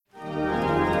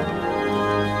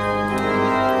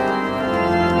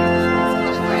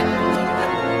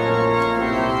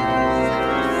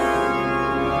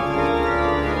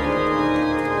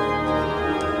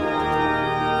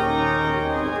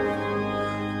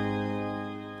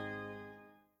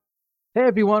Hey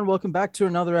everyone, welcome back to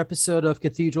another episode of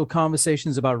Cathedral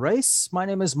Conversations about Race. My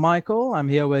name is Michael. I'm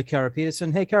here with Kara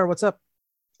Peterson. Hey Kara, what's up?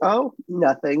 Oh,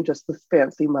 nothing. Just this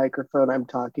fancy microphone I'm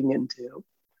talking into.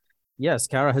 Yes,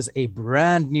 Kara has a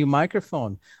brand new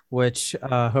microphone, which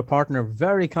her partner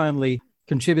very kindly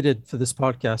contributed for this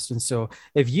podcast. And so,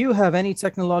 if you have any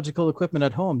technological equipment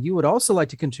at home you would also like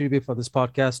to contribute for this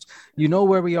podcast, you know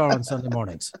where we are on Sunday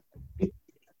mornings.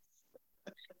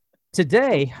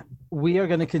 Today, we are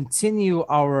going to continue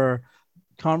our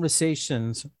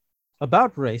conversations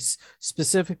about race,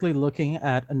 specifically looking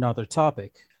at another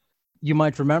topic. You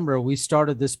might remember we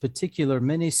started this particular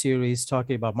mini series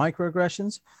talking about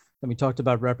microaggressions, and we talked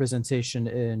about representation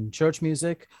in church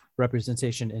music,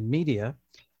 representation in media.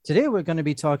 Today, we're going to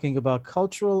be talking about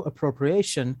cultural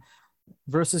appropriation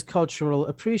versus cultural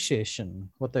appreciation,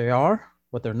 what they are,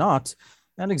 what they're not,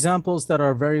 and examples that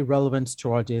are very relevant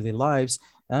to our daily lives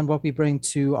and what we bring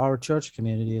to our church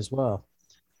community as well.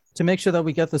 To make sure that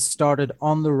we get this started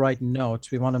on the right note,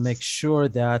 we want to make sure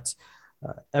that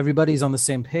everybody's on the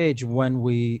same page when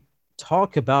we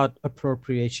talk about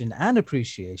appropriation and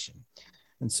appreciation.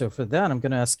 And so, for that, I'm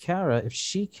going to ask Kara if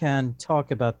she can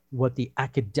talk about what the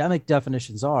academic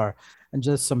definitions are and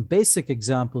just some basic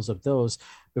examples of those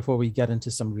before we get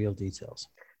into some real details.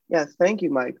 Yes, thank you,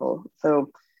 Michael.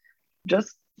 So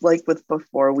just like with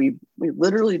before, we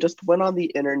literally just went on the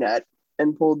internet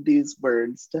and pulled these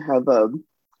words to have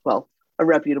well a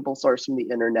reputable source from the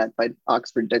internet by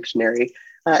Oxford Dictionary.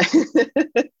 Uh,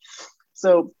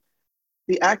 so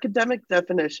the academic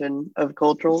definition of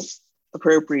cultural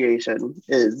appropriation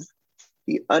is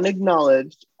the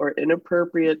unacknowledged or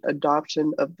inappropriate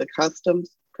adoption of the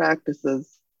customs,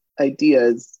 practices,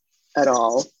 ideas at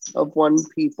all of one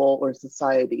people or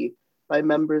society by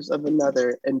members of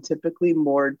another and typically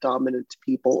more dominant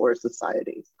people or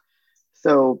society.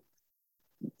 So,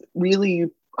 really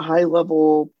high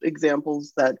level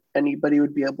examples that anybody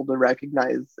would be able to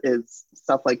recognize is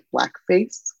stuff like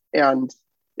blackface. And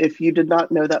if you did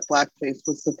not know that blackface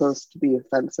was supposed to be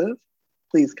offensive,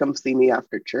 please come see me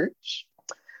after church.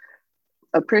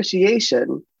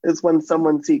 Appreciation is when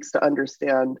someone seeks to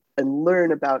understand and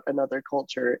learn about another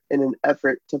culture in an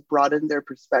effort to broaden their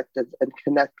perspective and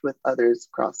connect with others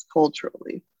cross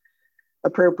culturally.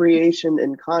 Appropriation,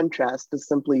 in contrast, is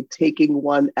simply taking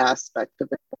one aspect of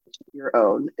it your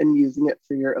own and using it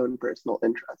for your own personal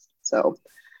interest. So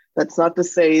that's not to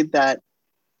say that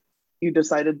you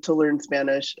decided to learn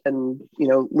Spanish and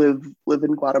live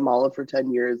in Guatemala for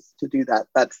 10 years to do that.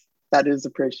 That is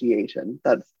appreciation.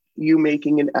 That's you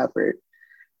making an effort.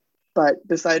 But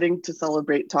deciding to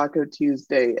celebrate Taco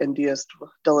Tuesday and Dias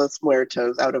de los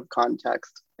Muertos out of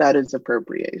context, that is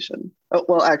appropriation. Oh,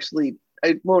 well, actually,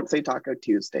 I won't say Taco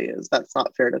Tuesday is. That's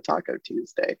not fair to Taco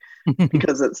Tuesday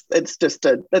because it's just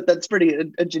that's pretty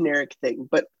a generic thing.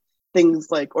 But things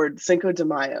like or Cinco de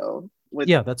Mayo, which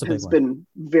Yeah, that's a big has one. been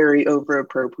very over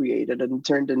appropriated and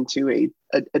turned into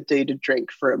a day to drink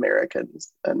for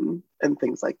Americans and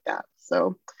things like that.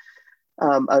 So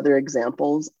other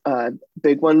examples,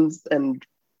 big ones, and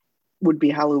would be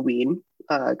Halloween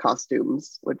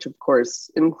costumes, which of course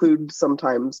include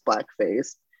sometimes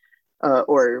blackface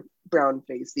or brown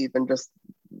face, even just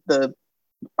the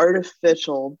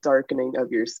artificial darkening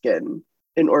of your skin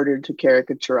in order to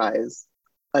caricaturize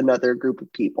another group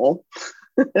of people.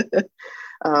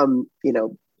 You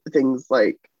know, things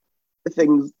like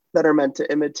things that are meant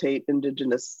to imitate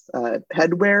indigenous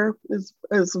headwear is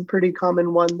a pretty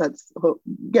common one that's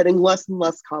getting less and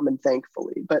less common,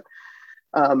 thankfully. But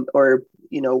or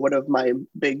one of my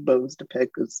big bows to pick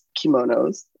is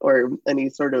kimonos or any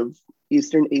sort of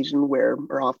Eastern Asian wear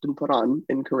are often put on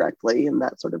incorrectly and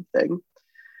that sort of thing.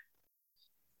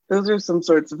 Those are some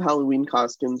sorts of Halloween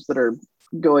costumes that are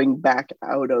going back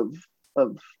out of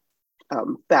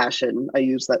fashion. I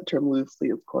use that term loosely,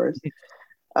 of course.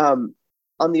 Um,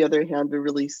 on the other hand, a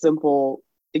really simple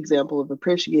example of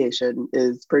appreciation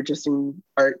is purchasing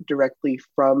art directly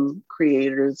from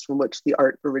creators from which the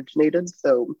art originated.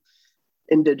 So,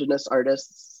 indigenous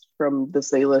artists from the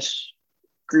Salish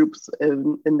groups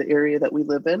in the area that we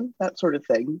live in, that sort of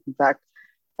thing. In fact,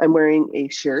 I'm wearing a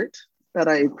shirt that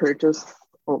I purchased.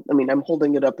 Well, I mean, I'm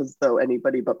holding it up as though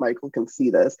anybody but Michael can see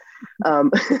this.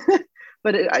 Um,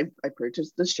 but I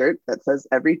purchased a shirt that says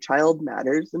 "Every Child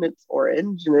Matters" and it's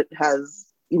orange, and it has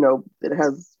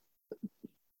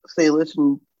Salish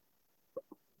and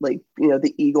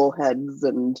the eagle heads.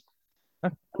 And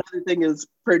another thing is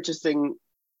purchasing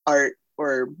art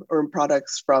or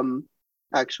products from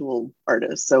actual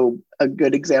artists. So a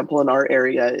good example in our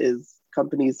area is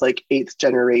companies like Eighth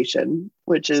Generation,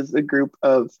 which is a group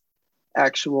of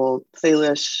actual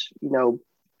Salish,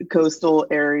 coastal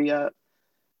area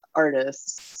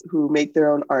artists who make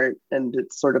their own art, and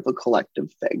it's sort of a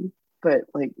collective thing. But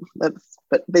like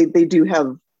but they do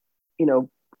have, you know,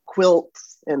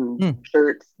 quilts and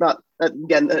shirts, not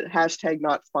again the hashtag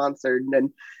not sponsored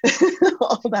and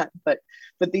all that, but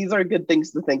these are good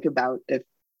things to think about. If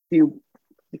you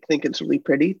think it's really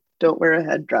pretty, don't wear a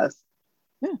headdress.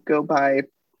 Go buy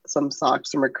some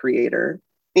socks from a creator,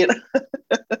 you know.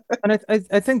 And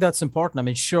I think that's important. I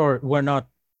mean, sure, we're not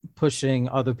pushing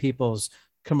other people's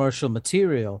commercial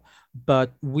material,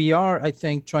 but we are, I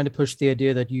think, trying to push the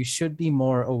idea that you should be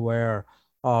more aware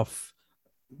of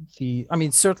I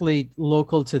mean, certainly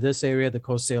local to this area, the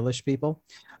Coast Salish people,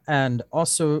 and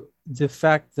also the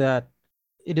fact that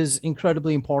it is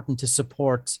incredibly important to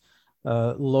support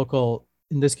local,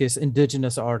 in this case,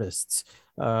 indigenous artists,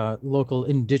 local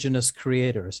indigenous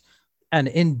creators, and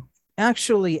in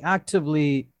actually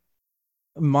actively,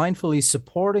 mindfully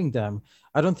supporting them.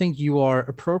 I don't think you are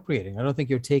appropriating. I don't think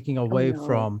you're taking away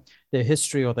from their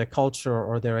history or their culture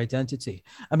or their identity.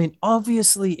 I mean,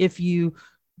 obviously, if you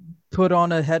put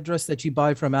on a headdress that you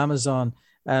buy from Amazon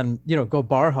and, you know, go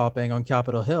bar hopping on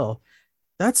Capitol Hill,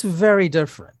 that's very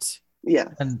different. Yeah.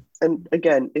 And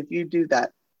again, if you do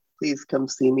that, please come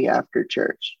see me after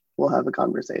church. We'll have a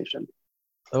conversation.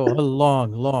 Oh, a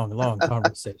long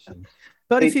conversation.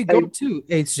 But if you go to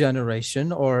Eighth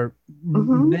Generation or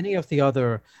many of the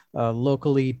other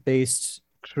locally based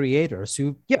creators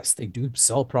who, yes, they do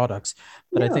sell products,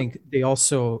 but I think they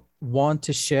also want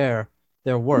to share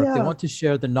their work. They want to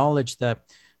share the knowledge that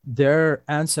their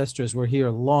ancestors were here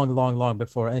long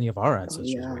before any of our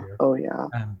ancestors were here. Oh, yeah.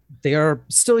 And they are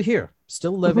still here,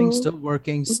 still living, still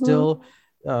working, still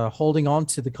holding on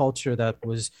to the culture that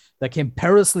came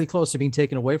perilously close to being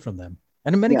taken away from them.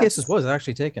 And in many cases was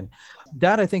actually taken.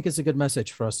 That, I think, is a good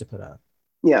message for us to put out.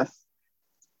 Yes.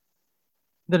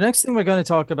 The next thing we're going to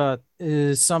talk about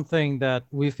is something that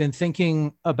we've been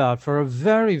thinking about for a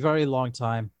very, very long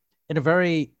time in a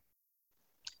very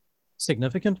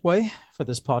significant way for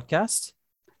this podcast,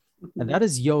 and that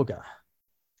is yoga.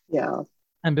 Yeah.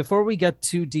 And before we get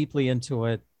too deeply into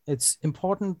it, it's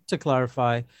important to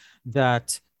clarify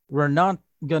that we're not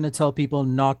going to tell people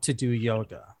not to do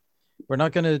yoga. We're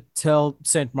not going to tell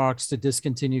St. Mark's to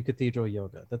discontinue cathedral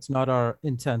yoga. That's not our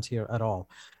intent here at all.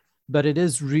 But it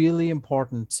is really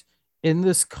important in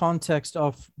this context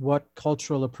of what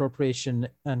cultural appropriation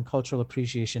and cultural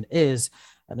appreciation is,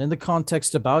 and in the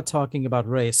context about talking about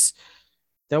race,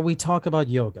 that we talk about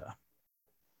yoga.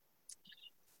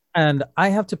 And I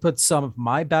have to put some of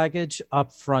my baggage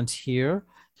up front here.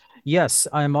 Yes,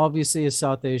 I'm obviously a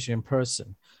South Asian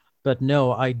person, but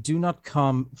no, I do not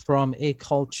come from a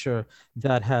culture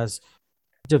that has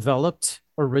developed,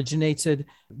 originated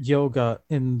yoga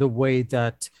in the way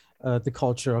that the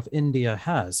culture of India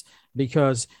has,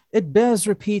 because it bears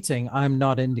repeating, I'm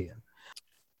not Indian.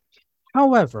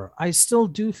 However, I still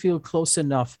do feel close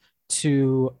enough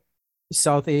to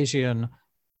South Asian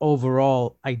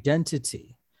overall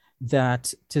identity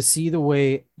that to see the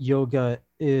way yoga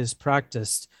is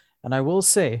practiced, and I will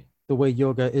say the way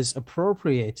yoga is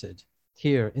appropriated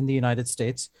here in the United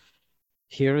States,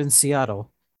 here in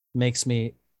Seattle, makes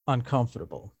me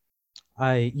uncomfortable.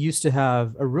 I used to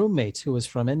have a roommate who was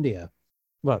from India.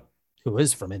 Well, who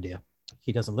is from India.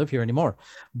 He doesn't live here anymore.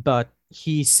 But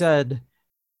he said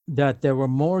that there were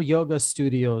more yoga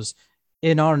studios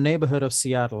in our neighborhood of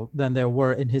Seattle than there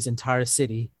were in his entire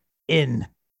city in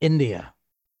India,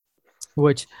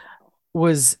 which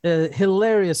was a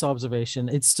hilarious observation.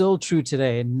 It's still true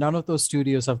today. None of those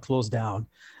studios have closed down.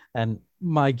 And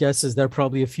my guess is there are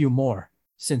probably a few more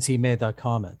since he made that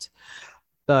comment.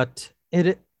 But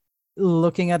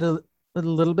looking at it a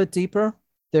little bit deeper,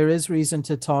 there is reason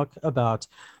to talk about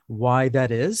why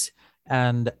that is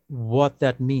and what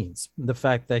that means. The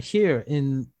fact that here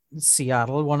in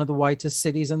Seattle, one of the whitest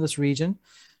cities in this region,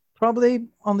 probably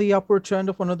on the upward trend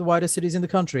of one of the whitest cities in the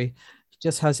country,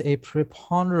 just has a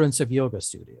preponderance of yoga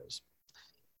studios.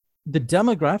 The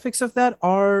demographics of that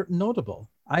are notable.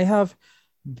 I have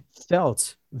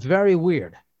felt very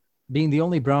weird being the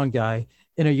only brown guy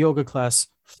in a yoga class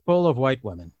full of white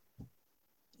women,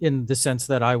 in the sense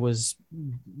that I was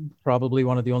probably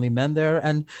one of the only men there,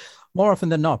 and more often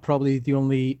than not, probably the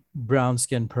only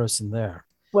brown-skinned person there.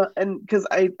 Well, and because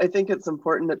I think it's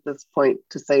important at this point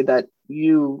to say that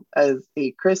you, as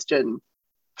a Christian,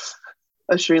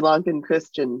 a Sri Lankan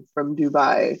Christian from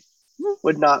Dubai,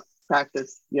 would not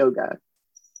practice yoga,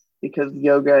 because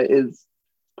yoga is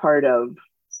part of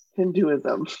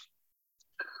Hinduism.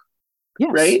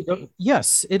 Yes, right?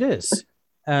 Yes, it is.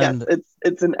 And yes,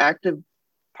 it's an active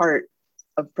part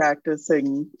of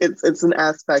practicing. It's an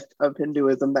aspect of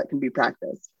Hinduism that can be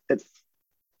practiced. It's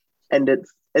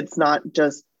it's not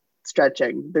just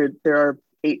stretching. There are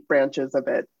 8 branches of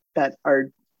it that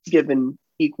are given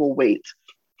equal weight.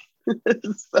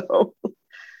 So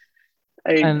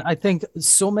And I think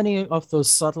so many of those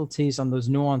subtleties and those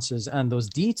nuances and those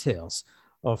details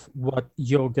of what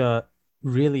yoga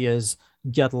really is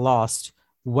get lost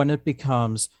when it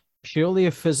becomes purely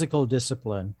a physical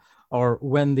discipline, or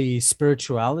when the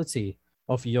spirituality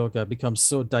of yoga becomes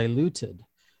so diluted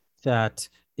that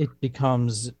it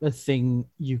becomes a thing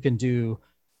you can do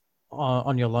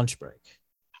on your lunch break.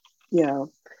 yeah,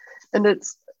 and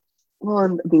it's, well,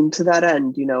 I mean, to that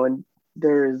end, and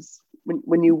there's,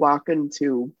 when you walk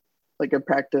into like a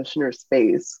practitioner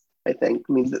space, I think,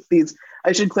 I mean, these,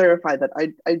 I should clarify that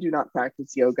I do not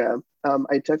practice yoga.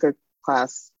 I took a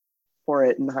class for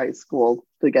it in high school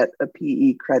to get a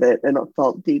PE credit, and it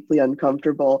felt deeply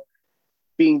uncomfortable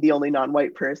being the only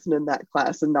non-white person in that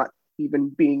class and not even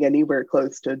being anywhere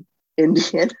close to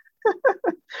Indian.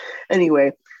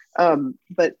 Anyway,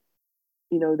 but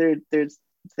there's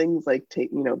things like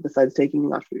besides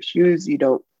taking off your shoes, you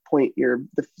don't point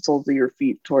the soles of your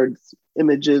feet towards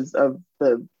images of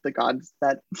the gods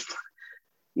that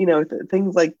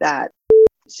things like that.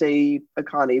 Shay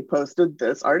Akani posted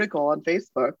this article on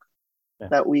Facebook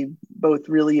that we both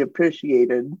really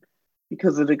appreciated,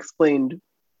 because it explained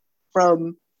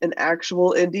from an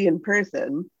actual Indian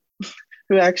person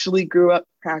who actually grew up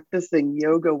practicing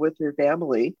yoga with her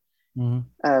family,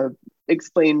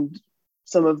 explained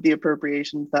some of the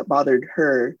appropriations that bothered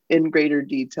her in greater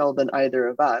detail than either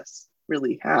of us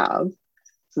really have,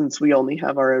 since we only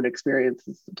have our own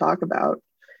experiences to talk about.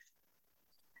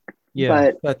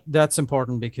 Yeah, but that's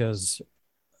important, because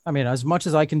I mean, as much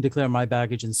as I can declare my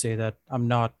baggage and say that I'm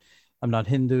not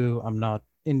Hindu, I'm not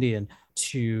Indian,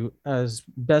 to, as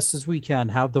best as we can,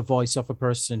 have the voice of a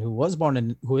person who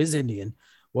is Indian,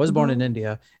 was born in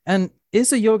India, and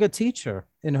is a yoga teacher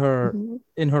in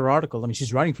her article. I mean,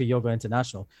 she's writing for Yoga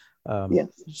International. Yes.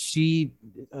 She,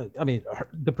 I mean,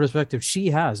 the perspective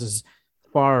she has is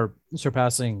far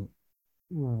surpassing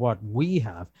what we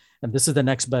have, and this is the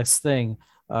next best thing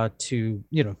to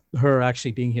her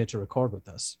actually being here to record with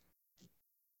us.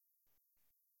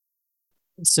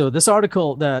 So this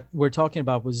article that we're talking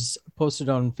about was posted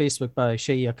on Facebook by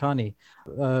Shay Akani,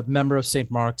 a member of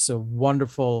St. Mark's, a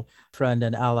wonderful friend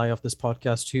and ally of this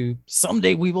podcast, who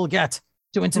someday we will get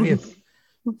to interview.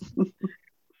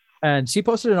 And she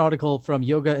posted an article from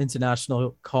Yoga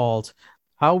International called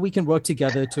 "How We Can Work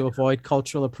Together to Avoid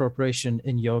Cultural Appropriation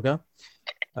in Yoga."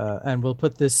 And we'll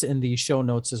put this in the show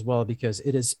notes as well, because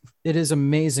it is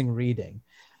amazing reading.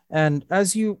 And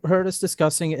as you heard us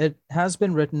discussing, it has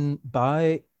been written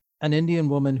by an Indian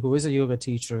woman who is a yoga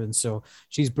teacher. And so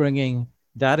she's bringing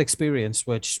that experience,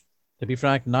 which, to be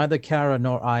frank, neither Kara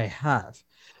nor I have.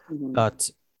 But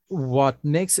what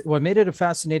made it a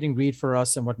fascinating read for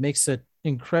us, and what makes it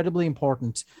incredibly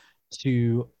important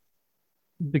to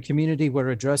the community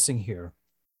we're addressing here,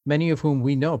 many of whom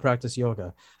we know practice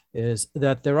yoga, is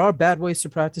that there are bad ways to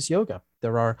practice yoga.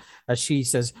 There are, as she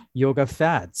says, yoga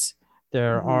fads.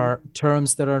 There are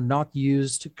terms that are not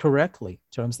used correctly,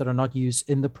 terms that are not used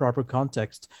in the proper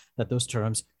context that those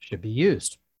terms should be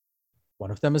used. One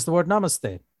of them is the word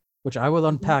namaste, which I will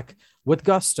unpack with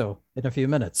gusto in a few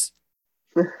minutes.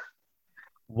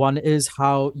 One is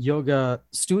how yoga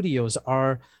studios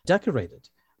are decorated,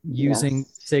 using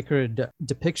sacred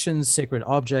depictions, sacred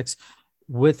objects,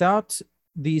 without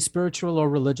the spiritual or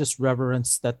religious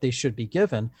reverence that they should be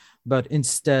given, but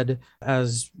instead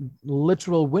as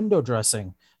literal window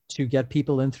dressing to get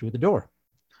people in through the door.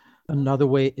 Another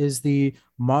way is the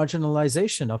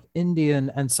marginalization of Indian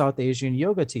and South Asian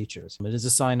yoga teachers. It is a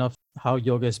sign of how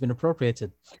yoga has been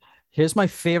appropriated. Here's my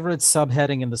favorite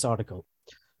subheading in this article.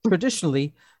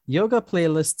 Traditionally, yoga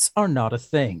playlists are not a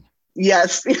thing.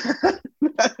 Yes.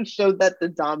 Showed that to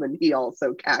Dom, and he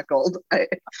also cackled.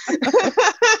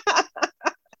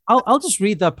 I'll just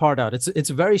read that part out. It's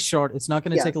very short. It's not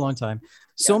going to take a long time.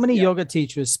 So many yoga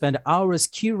teachers spend hours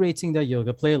curating their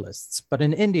yoga playlists. But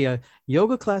in India,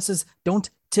 yoga classes don't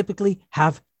typically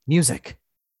have music.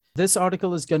 This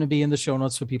article is going to be in the show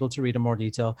notes for people to read in more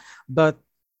detail. But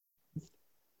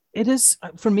it is,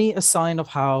 for me, a sign of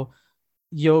how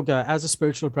yoga as a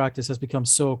spiritual practice has become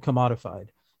so commodified.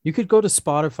 You could go to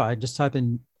Spotify, just type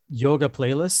in yoga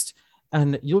playlist,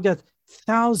 and you'll get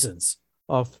thousands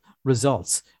of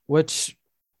results, which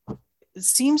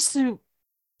seems to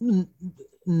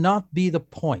not be the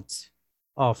point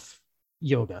of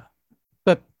yoga.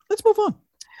 But let's move on.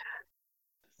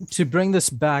 To bring this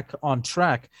back on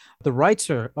track, the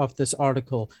writer of this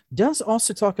article does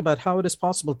also talk about how it is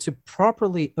possible to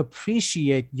properly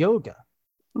appreciate yoga.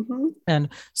 Mm-hmm. And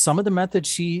some of the methods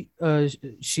she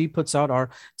puts out are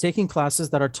taking classes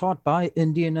that are taught by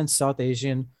Indian and South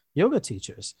Asian yoga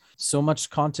teachers. So much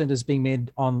content is being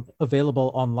made on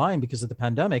available online because of the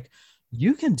pandemic.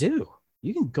 You can do.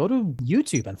 You can go to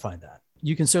YouTube and find that.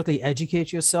 You can certainly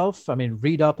educate yourself. I mean,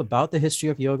 read up about the history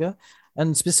of yoga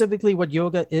and specifically what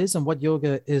yoga is and what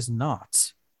yoga is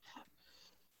not.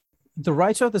 The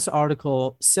writer of this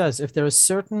article says if there are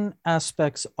certain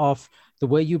aspects of the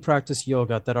way you practice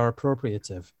yoga that are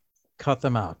appropriative, cut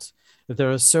them out. If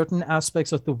there are certain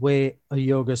aspects of the way a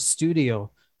yoga studio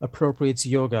appropriates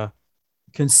yoga,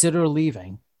 consider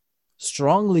leaving,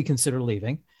 strongly consider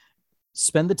leaving.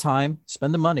 Spend the time,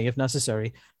 spend the money if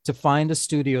necessary to find a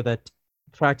studio that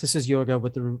practices yoga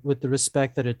with the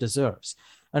respect that it deserves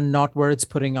and not where it's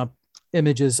putting up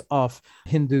images of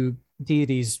Hindu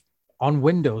deities on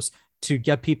windows to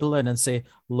get people in and say,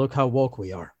 look how woke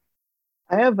we are.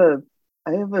 I have a,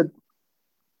 I have a,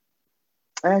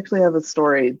 I actually have a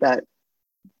story that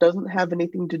doesn't have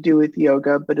anything to do with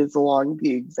yoga, but is along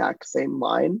the exact same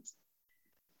lines.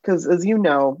 Because as you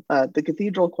know, the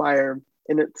cathedral choir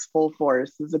in its full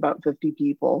force is about 50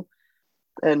 people.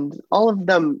 And all of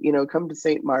them, come to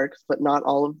St. Mark's, but not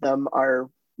all of them are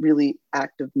really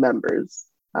active members.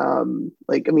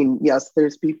 Yes,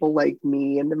 there's people like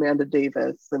me and Amanda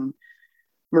Davis and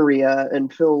Maria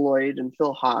and Phil Lloyd and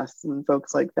Phil Haas and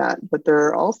folks like that. But there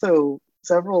are also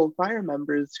several choir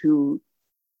members who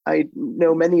I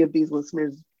know many of these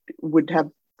listeners would have,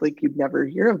 like, you'd never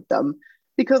hear of them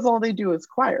because all they do is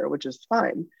choir, which is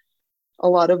fine. A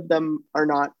lot of them are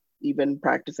not even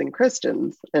practicing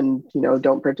Christians and,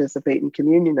 don't participate in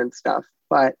communion and stuff.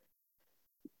 But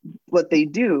what they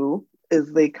do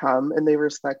is they come and they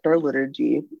respect our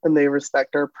liturgy and they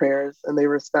respect our prayers and they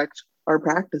respect our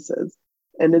practices.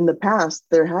 And in the past,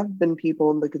 there have been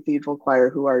people in the cathedral choir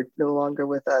who are no longer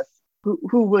with us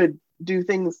who would do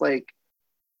things like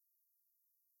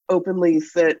openly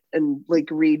sit and like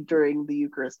read during the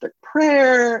Eucharistic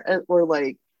prayer or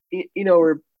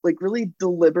or like really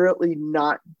deliberately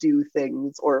not do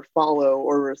things or follow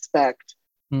or respect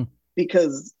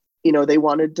because they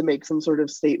wanted to make some sort of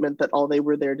statement that all they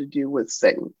were there to do was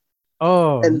sing.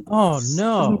 Oh, And oh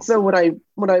no. so what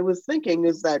I was thinking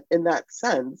is that in that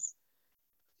sense,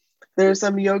 there are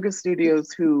some yoga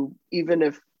studios who, even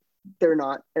if they're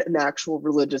not an actual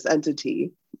religious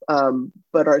entity,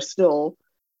 but are still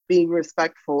being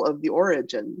respectful of the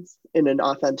origins in an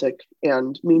authentic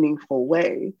and meaningful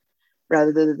way,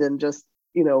 rather than just,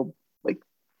 like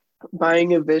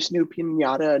buying a Vishnu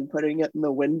pinata and putting it in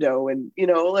the window. And,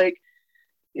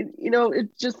 it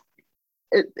just,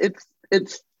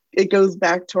 it goes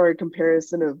back to our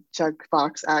comparison of Chuck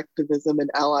Fox activism and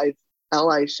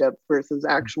allyship versus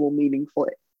actual meaningful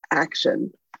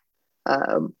action.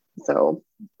 So,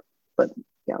 but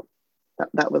yeah,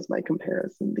 that was my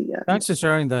comparison. Thanks for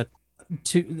sharing that.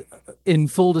 In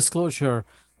full disclosure,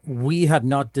 we had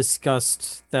not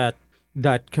discussed that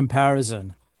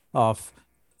comparison of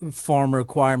former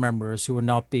choir members who were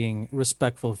not being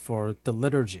respectful for the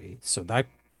liturgy. So that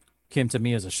came to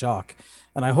me as a shock.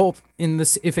 And I hope in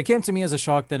this, if it came to me as a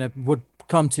shock, then it would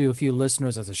come to a few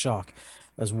listeners as a shock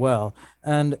as well.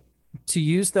 And to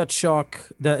use that shock,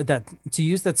 to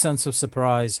use that sense of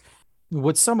surprise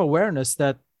with some awareness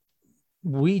that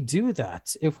we do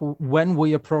that if when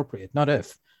we appropriate, not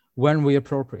if, when we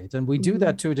appropriate. And we do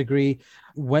that to a degree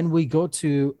when we go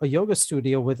to a yoga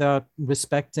studio without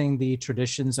respecting the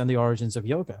traditions and the origins of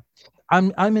yoga.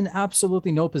 I'm in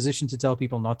absolutely no position to tell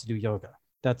people not to do yoga.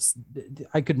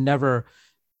 I could never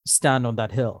stand on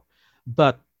that hill.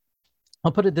 But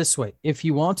I'll put it this way. If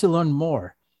you want to learn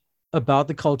more about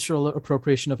the cultural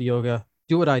appropriation of yoga,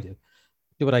 do what I do.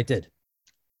 Do what I did.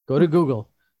 Go to Google,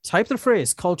 type the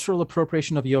phrase cultural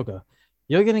appropriation of yoga.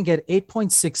 You're going to get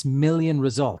 8.6 million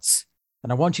results.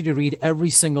 And I want you to read every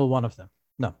single one of them.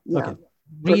 No. Yeah.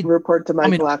 Okay. Report to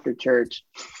Michael after church.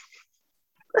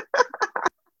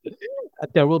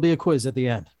 There will be a quiz at the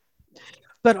end.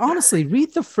 But honestly,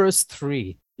 read the first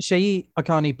three. Shayi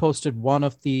Akani posted one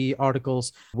of the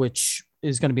articles, which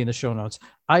is going to be in the show notes.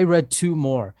 I read two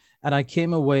more, and I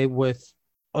came away with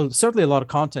certainly a lot of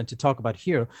content to talk about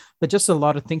here, but just a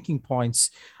lot of thinking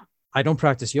points. I don't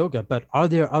practice yoga, but are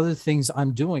there other things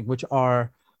I'm doing which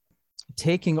are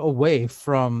taking away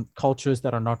from cultures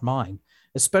that are not mine,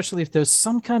 especially if there's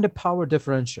some kind of power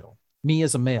differential, me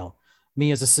as a male,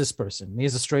 me as a cis person, me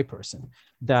as a straight person,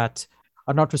 that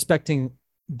are not respecting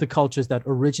the cultures that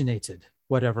originated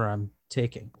whatever I'm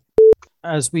taking.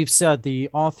 As we've said, the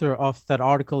author of that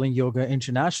article in Yoga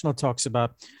International talks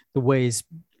about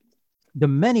the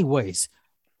many ways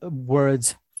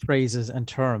words, phrases, and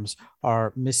terms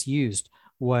are misused.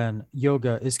 when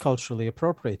yoga is culturally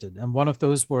appropriated. And one of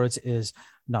those words is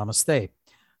namaste.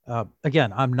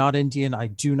 Again, I'm not Indian. I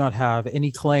do not have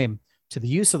any claim to the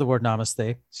use of the word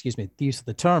namaste, excuse me, the use of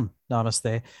the term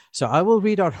namaste. So I will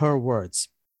read out her words,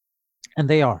 and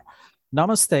they are: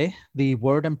 Namaste, the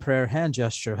word and prayer hand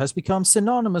gesture, has become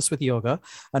synonymous with yoga,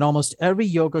 and almost every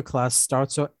yoga class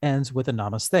starts or ends with a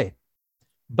namaste.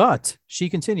 But she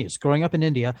continues, growing up in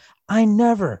India, I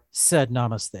never said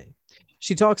namaste.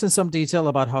 She talks in some detail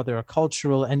about how there are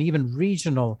cultural and even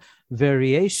regional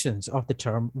variations of the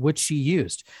term which she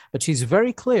used. But she's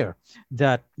very clear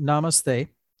that namaste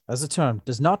as a term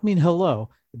does not mean hello,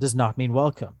 it does not mean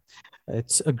welcome.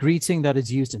 It's a greeting that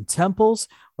is used in temples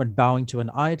when bowing to an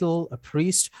idol, a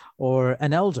priest, or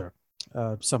an elder,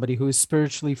 somebody who is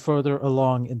spiritually further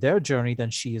along in their journey than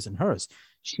she is in hers.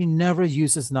 She never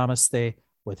uses namaste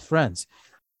with friends.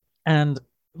 And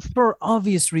for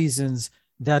obvious reasons,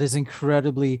 that is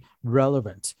incredibly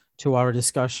relevant to our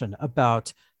discussion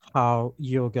about how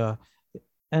yoga,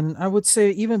 and I would say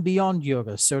even beyond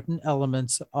yoga, certain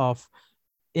elements of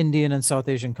Indian and South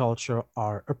Asian culture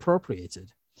are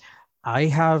appropriated. I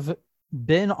have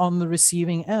been on the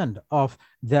receiving end of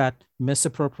that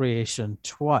misappropriation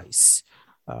twice.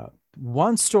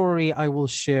 One story I will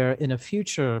share in a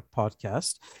future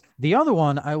podcast. The other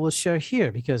one I will share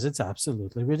here because it's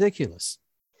absolutely ridiculous.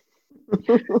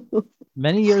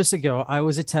 Many years ago, I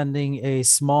was attending a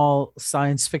small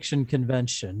science fiction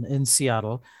convention in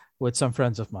Seattle with some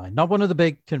friends of mine. Not one of the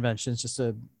big conventions, just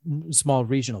a small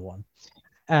regional one.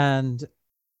 And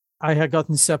I had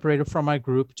gotten separated from my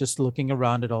group, just looking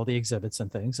around at all the exhibits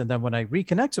and things. And then when I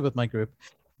reconnected with my group,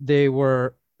 they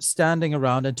were standing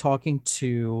around and talking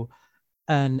to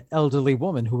an elderly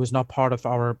woman who was not part of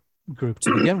our group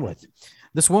to begin with.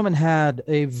 This woman had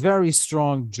a very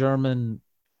strong German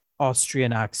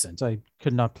Austrian accent. I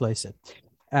could not place it.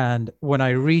 And when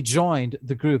I rejoined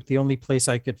the group, the only place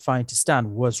I could find to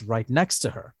stand was right next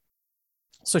to her.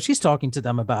 So she's talking to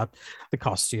them about the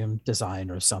costume design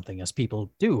or something, as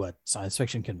people do at science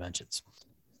fiction conventions.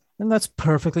 And that's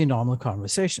perfectly normal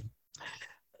conversation.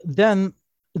 Then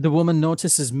the woman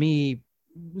notices me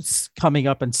coming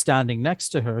up and standing next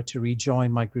to her to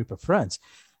rejoin my group of friends.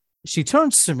 She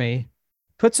turns to me,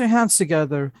 puts her hands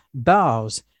together,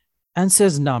 bows, and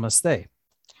says namaste.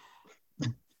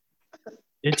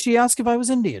 Did she ask if I was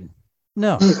Indian?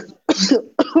 No.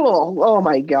 Oh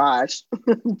my gosh.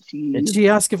 Did she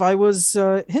ask if I was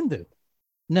Hindu?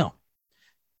 No.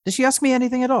 Did she ask me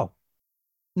anything at all?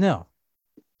 No.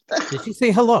 Did she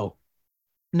say hello?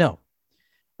 No.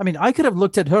 I mean, I could have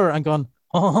looked at her and gone,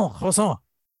 oh, croissant.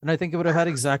 And I think it would have had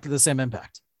exactly the same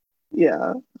impact.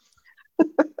 Yeah.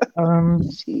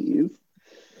 Jeez.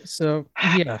 So,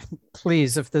 yeah,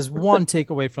 please, if there's one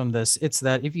takeaway from this, it's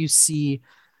that if you see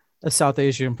a South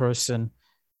Asian person,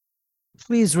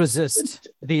 please resist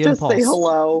the Just impulse. say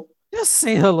hello. Just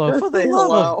say hello. Just For the say love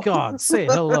hello. of God, say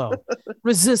hello.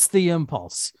 Resist the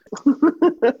impulse.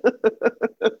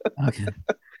 Okay.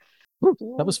 Ooh,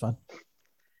 that was fun.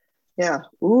 Yeah.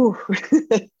 Ooh.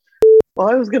 Well,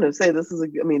 I was gonna say this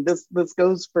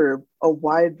goes for a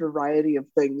wide variety of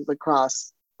things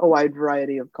across a wide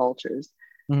variety of cultures.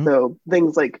 Mhm. So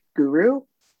things like guru,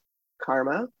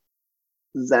 karma,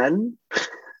 Zen.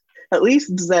 At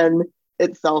least Zen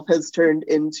itself has turned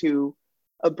into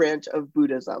a branch of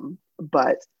Buddhism,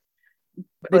 but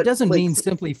it doesn't like, mean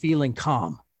simply feeling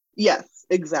calm. Yes,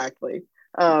 exactly.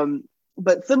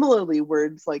 But similarly,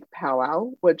 words like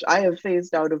powwow, which I have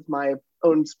phased out of my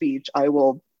own speech, I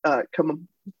will come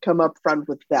up front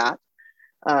with that,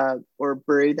 or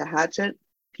bury the hatchet,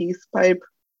 peace pipe,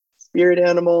 spirit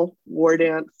animal, war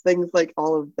dance, things like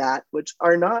all of that, which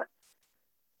are not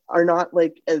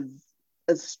like as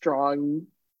strong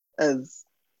as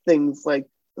things like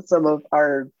some of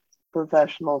our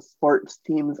professional sports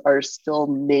teams are still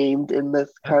named in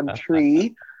this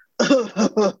country.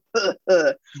 Mhm.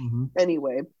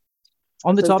 Anyway,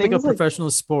 On the so topic of things like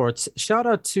professional sports, shout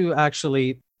out to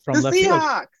actually from the left field,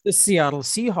 Seahawks. the Seattle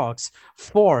Seahawks,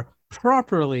 for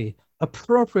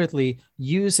appropriately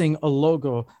using a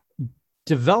logo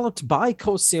developed by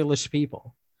Coast Salish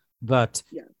people, but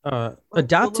Yeah.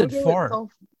 adapted The logo for.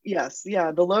 itself, yes,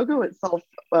 yeah, the logo itself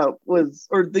was,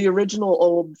 or the original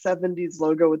old 70s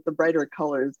logo with the brighter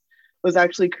colors was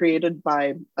actually created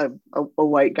by a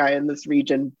white guy in this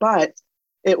region, but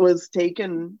it was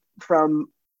taken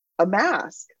from a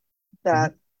mask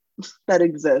that that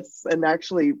exists, and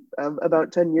actually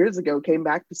about 10 years ago came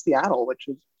back to Seattle, which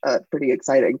was pretty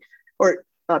exciting. Or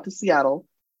not to Seattle,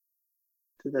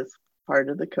 to this part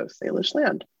of the Coast Salish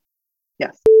land.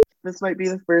 Yes, this might be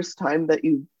the first time that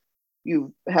you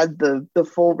you've had the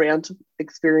full rant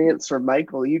experience from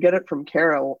Michael. You get it from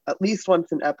Carol at least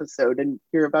once an episode, and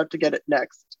you're about to get it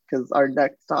next because our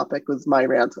next topic was my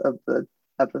rant of the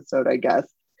episode, I guess.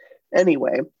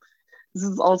 Anyway, this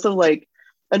is also like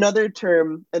another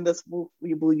term, and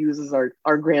we will use as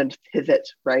our grand pivot,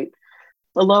 right?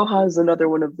 Aloha is another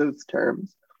one of those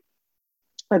terms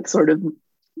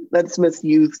that's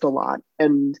misused a lot,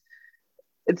 and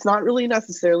it's not really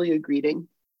necessarily a greeting,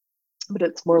 but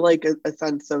it's more like a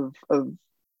sense of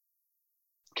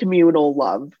communal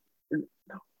love.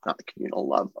 No, not communal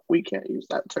love. We can't use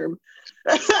that term.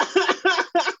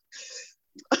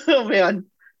 Oh man,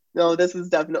 no, this is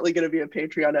definitely going to be a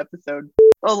Patreon episode.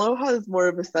 Aloha is more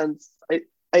of a sense.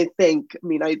 I think. I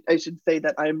mean, I should say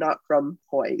that I'm not from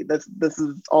Hawaii. This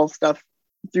is all stuff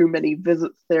through many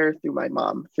visits there, through my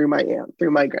mom, through my aunt,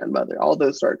 through my grandmother, all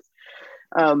those sorts.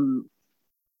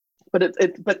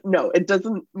 But no, it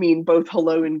doesn't mean both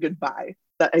hello and goodbye.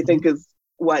 That I think is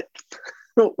what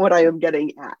I am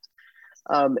getting at.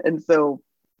 And so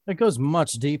it goes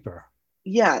much deeper.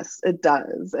 Yes, it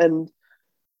does. And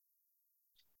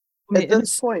I mean, at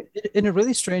this point, in a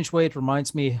really strange way, it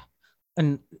reminds me,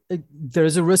 and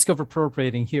there's a risk of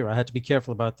appropriating here. I had to be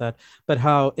careful about that. But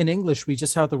how in English we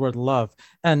just have the word love,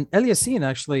 and Eliassine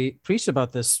actually preached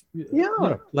about this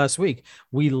last week.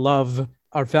 We love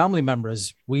our family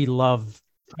members. We love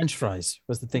French fries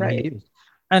was the thing he used.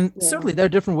 And certainly there are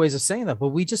different ways of saying that, but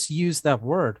we just use that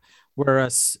word.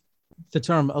 Whereas the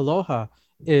term aloha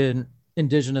in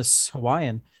Indigenous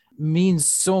Hawaiian means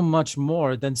so much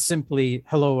more than simply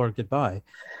hello or goodbye,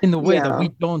 in the way that we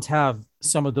don't have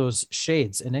some of those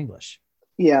shades in English.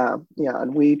 Yeah.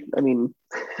 And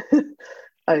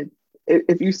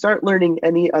if you start learning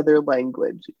any other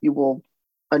language, you will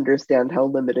understand how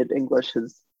limited English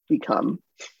has become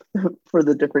for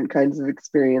the different kinds of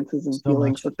experiences and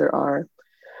feelings that there are.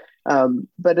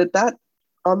 But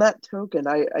on that token,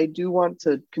 I do want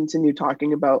to continue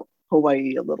talking about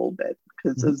Hawaii a little bit,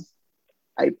 because as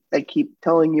I keep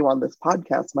telling you on this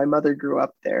podcast, my mother grew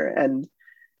up there. And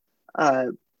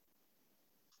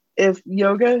if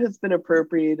yoga has been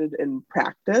appropriated in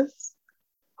practice,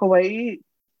 Hawaii,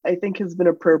 I think, has been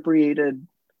appropriated.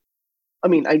 I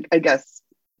mean, I guess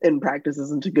in practice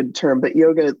isn't a good term, but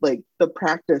yoga, like the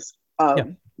practice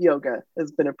of yoga,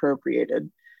 has been appropriated.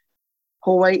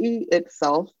 Hawaii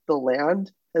itself, the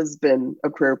land, has been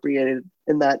appropriated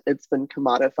in that it's been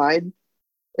commodified,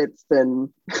 it's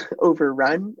been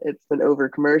overrun, it's been over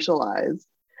commercialized.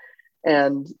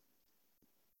 And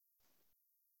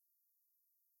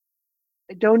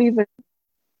I don't even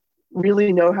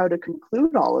really know how to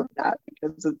conclude all of that,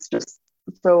 because it's just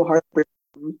so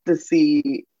heartbreaking to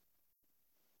see.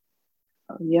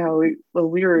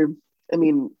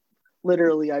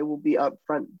 Literally, I will be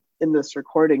upfront in this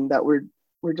recording that we're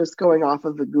just going off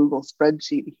of a Google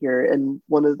spreadsheet here. And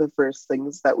one of the first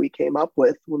things that we came up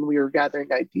with when we were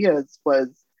gathering ideas was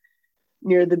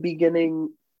near the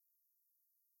beginning.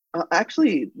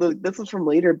 This was from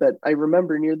later, but I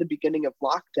remember near the beginning of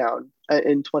lockdown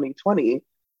in 2020,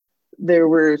 there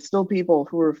were still people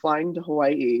who were flying to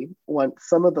Hawaii once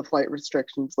some of the flight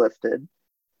restrictions lifted,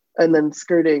 and then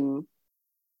skirting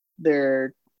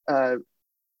their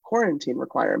quarantine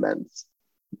requirements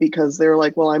because they were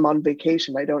like, well, I'm on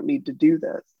vacation, I don't need to do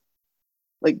this.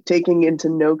 Like, taking into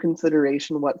no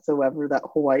consideration whatsoever that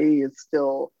Hawaii is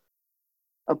still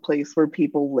a place where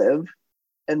people live.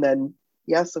 And then,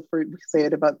 yes, if we say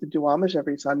it about the Duwamish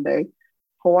every Sunday,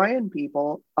 Hawaiian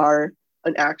people are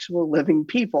an actual living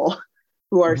people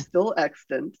who are still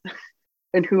extant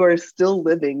and who are still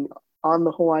living on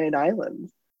the Hawaiian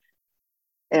Islands.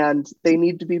 And they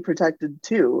need to be protected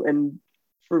too. And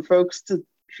for folks to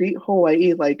treat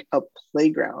Hawaii like a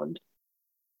playground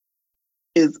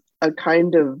is a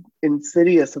kind of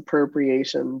insidious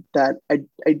appropriation that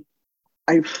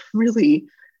I really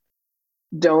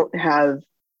don't have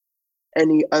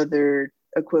any other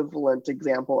equivalent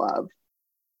example of.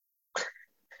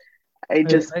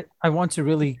 I want to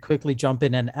really quickly jump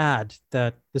in and add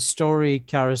that the story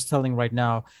Kara's telling right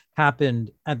now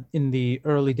happened in the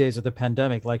early days of the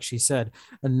pandemic, like she said.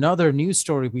 Another news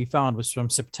story we found was from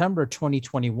September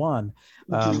 2021,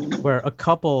 where a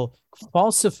couple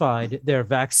falsified their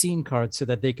vaccine card so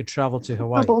that they could travel to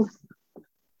Hawaii.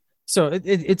 So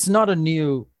it's not a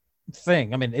new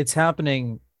thing. I mean, it's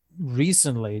happening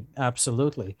recently,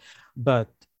 absolutely. But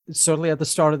certainly at the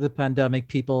start of the pandemic,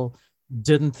 people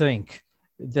didn't think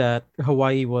that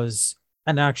Hawaii was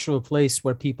an actual place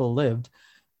where people lived,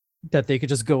 that they could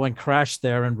just go and crash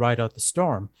there and ride out the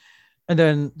storm. And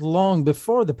then long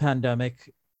before the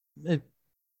pandemic,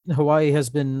 Hawaii has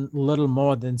been little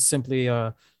more than simply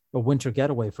a a winter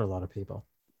getaway for a lot of people.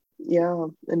 Yeah,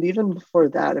 and even before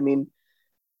that, I mean,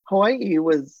 Hawaii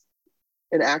was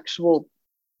an actual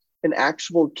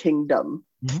kingdom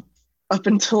Mhm. up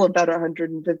until about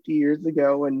 150 years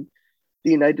ago, when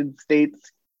the United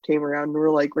States came around and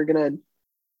were like, we're gonna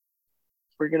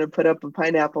put up a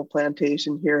pineapple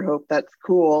plantation here. Hope that's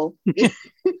cool.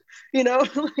 You know,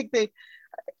 like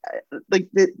like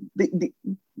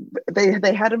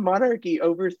they had a monarchy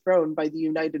overthrown by the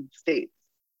United States,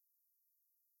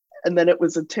 and then it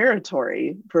was a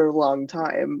territory for a long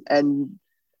time. And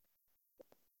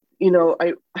you know,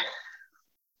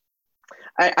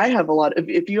 I have a lot of,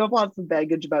 if you have lots of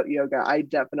baggage about yoga, I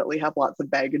definitely have lots of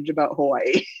baggage about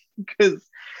Hawaii because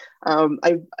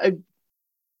I've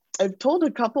told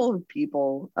a couple of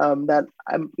people that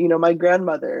my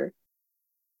grandmother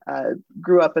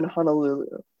grew up in Honolulu,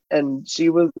 and she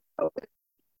was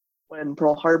when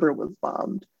Pearl Harbor was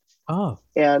bombed. Oh,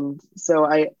 And so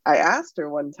I asked her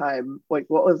one time, like,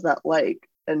 what was that like?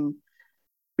 And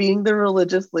being the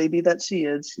religious lady that she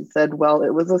is, she said, well,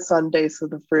 it was a Sunday, so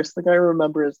the first thing I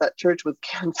remember is that church was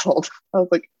canceled. I was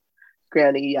like,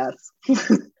 Granny, yes.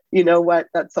 You know what?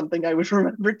 That's something I would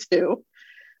remember too.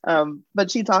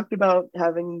 But she talked about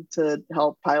having to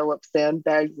help pile up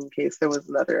sandbags in case there was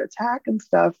another attack and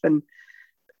stuff. And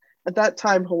at that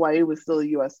time, Hawaii was still a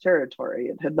US territory.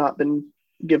 It had not been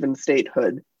given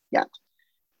statehood yet.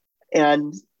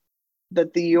 And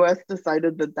that the US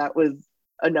decided that that was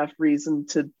enough reason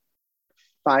to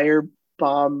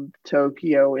firebomb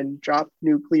Tokyo and drop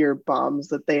nuclear bombs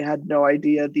that they had no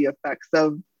idea the effects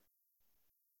of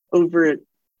over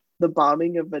the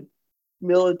bombing of a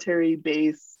military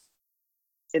base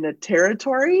in a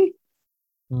territory.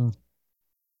 mm,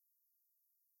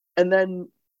 And then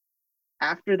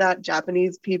after that,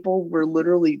 Japanese people were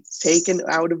literally taken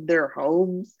out of their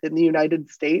homes in the United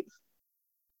States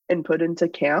and put into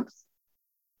camps.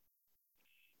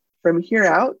 From here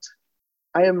out,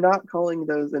 I am not calling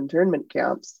those internment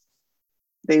camps.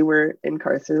 They were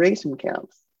incarceration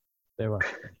camps. they were.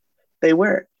 They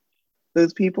were.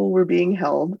 Those people were being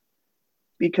held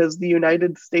because the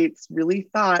United States really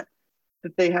thought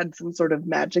that they had some sort of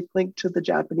magic link to the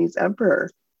Japanese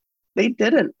emperor. They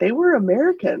didn't. They were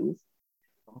Americans.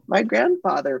 My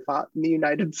grandfather fought in the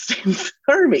United States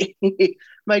Army.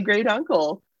 My great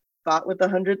uncle fought with the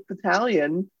 100th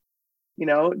Battalion. You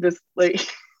know, just like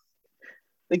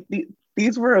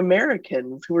these were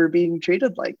Americans who were being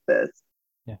treated like this.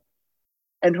 Yeah.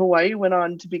 And Hawaii went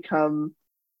on to become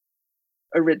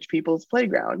a rich people's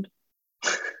playground.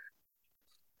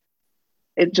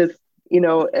 It just,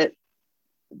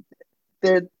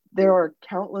 there are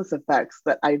countless effects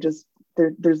that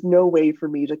there's no way for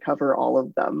me to cover all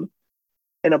of them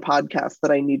in a podcast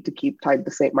that I need to keep tied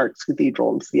to St. Mark's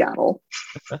Cathedral in Seattle.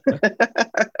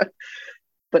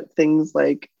 But things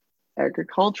like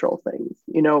agricultural things,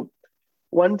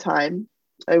 one time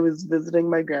I was visiting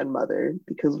my grandmother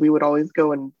because we would always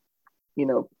go and,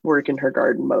 work in her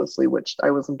garden mostly, which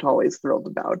I wasn't always thrilled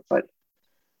about, but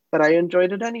I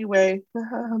enjoyed it anyway.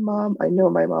 Mom, I know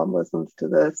my mom listens to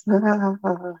this.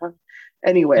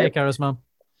 Anyway. Hey, Kara's mom.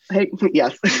 Hey,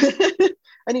 yes.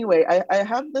 Anyway, I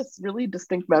have this really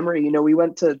distinct memory. We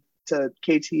went to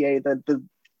KTA,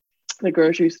 the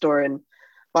grocery store, and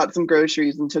bought some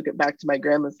groceries and took it back to my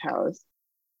grandma's house.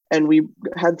 And we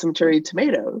had some cherry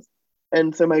tomatoes.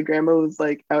 And so my grandma was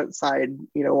like outside,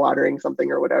 watering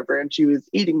something or whatever, and she was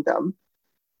eating them.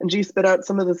 And she spit out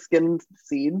some of the skin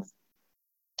seeds.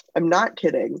 I'm not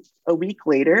kidding. A week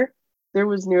later, there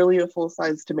was nearly a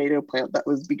full-size tomato plant that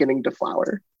was beginning to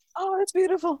flower. Oh, that's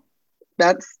beautiful.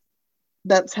 That's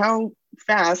how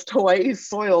fast Hawaii's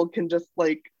soil can just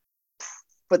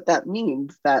but that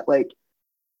means that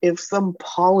if some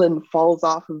pollen falls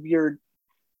off of your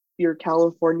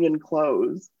Californian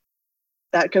clothes,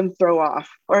 that can throw off.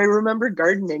 Or I remember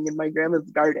gardening in my grandma's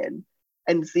garden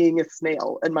and seeing a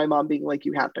snail and my mom being like,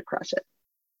 you have to crush it.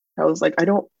 I was like, I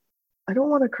don't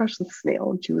want to crush the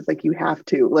snail. And she was like, you have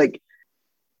to.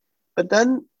 But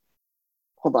then,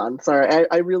 hold on, sorry,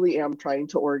 I really am trying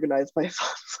to organize my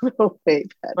thoughts in a way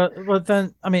that. But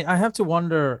then, I mean, I have to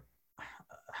wonder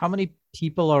how many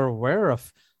people are aware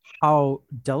of how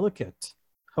delicate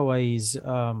Hawaii's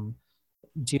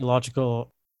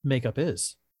geological makeup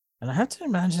is. And I have to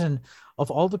imagine,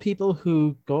 of all the people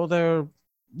who go there,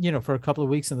 for a couple of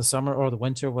weeks in the summer or the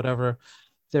winter, whatever,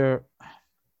 they're,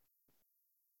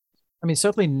 I mean,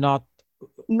 certainly not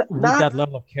with Not that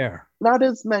level of care. not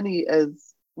as many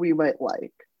as we might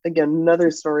like. Again,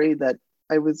 another story that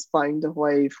I was flying to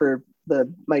Hawaii for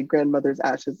my grandmother's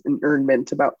ashes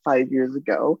interment about 5 years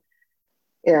ago,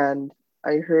 and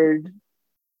I heard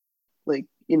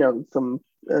some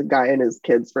a guy and his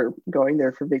kids for going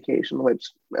there for vacation,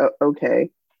 which okay,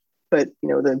 but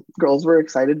the girls were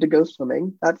excited to go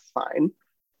swimming. That's fine.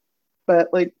 But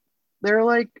like they're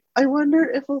like, I wonder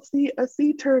if we'll see a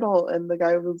sea turtle. And the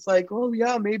guy was like, well,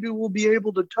 yeah, maybe we'll be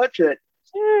able to touch it.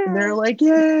 And they're like,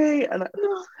 yay. And I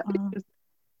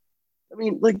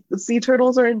mean, like the sea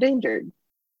turtles are endangered.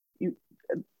 You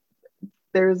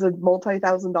There's a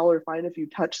multi-thousand-dollar fine if you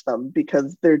touch them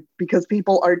because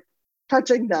people are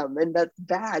touching them, and that's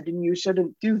bad, and you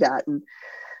shouldn't do that. And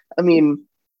I mean,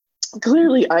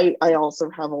 clearly I also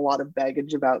have a lot of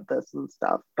baggage about this and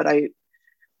stuff, but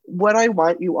what I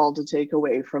want you all to take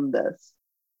away from this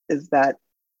is that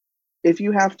if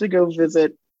you have to go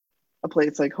visit a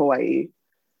place like Hawaii,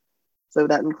 so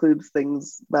that includes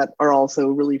things that are also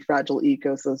really fragile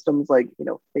ecosystems, like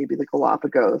maybe the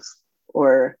Galapagos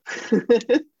or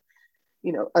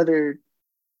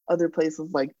other places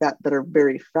like that are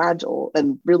very fragile,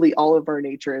 and really all of our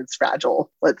nature is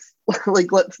fragile. Let's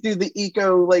do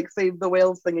the save the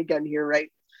whales thing again here, right?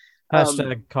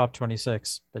 Hashtag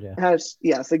COP26. But yeah.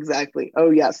 Yes, exactly.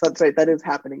 Oh yes, that's right. That is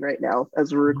happening right now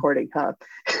as we're recording, huh?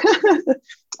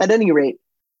 At any rate,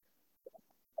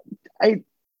 I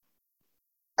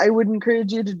would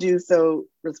encourage you to do so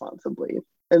responsibly.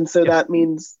 And so that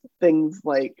means things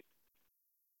like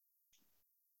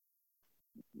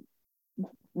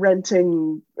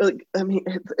renting,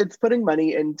 it's putting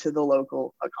money into the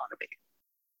local economy.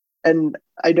 And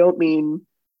I don't mean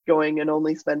going and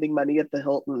only spending money at the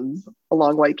Hiltons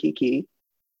along Waikiki.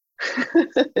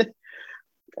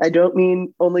 I don't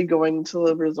mean only going to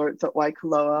the resorts at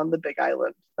Waikoloa on the Big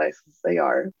Island, nice as they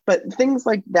are. But things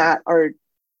like that are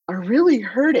really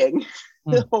hurting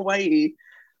Hawaii.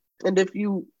 And if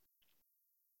you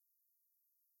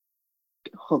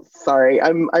sorry,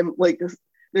 I'm like,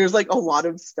 there's like a lot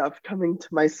of stuff coming to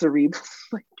my cerebral.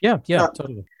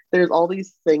 Totally. There's all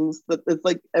these things that it's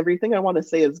like everything I want to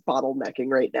say is bottlenecking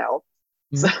right now.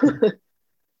 So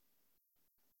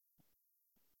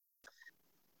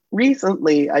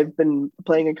recently I've been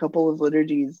playing a couple of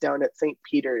liturgies down at St.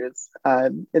 Peter's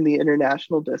in the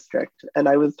International District, and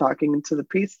I was talking to the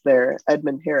priest there,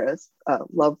 Edmund Harris,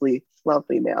 lovely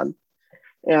man,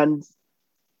 and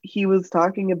he was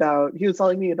telling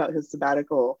me about his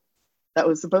sabbatical that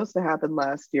was supposed to happen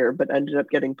last year but ended up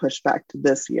getting pushed back to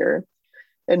this year.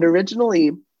 And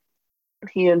originally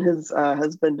he and his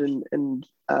husband and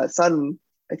son,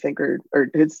 I think, or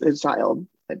his child,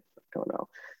 I don't know,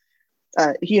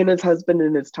 he and his husband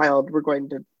and his child were going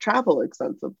to travel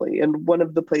extensively, and one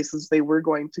of the places they were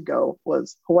going to go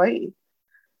was Hawaii.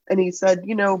 And he said,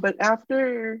 but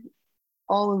after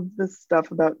all of this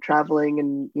stuff about traveling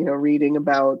and reading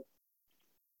about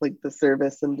like the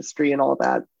service industry and all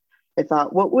that, I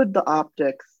thought, what would the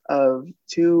optics of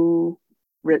two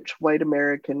rich white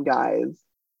American guys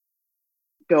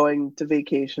going to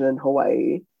vacation in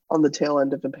Hawaii on the tail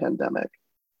end of a pandemic?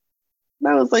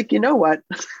 And I was like, you know what?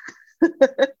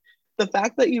 The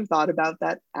fact that you thought about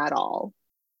that at all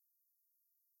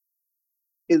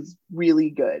is really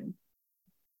good,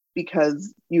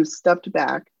 because you stepped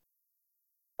back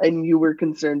and you were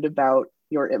concerned about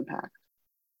your impact.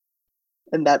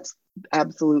 And that's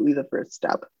absolutely the first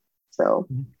step. So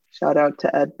shout out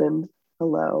to Edmund.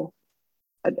 Hello.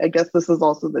 I guess this is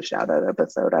also the shout out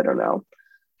episode. I don't know.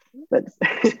 But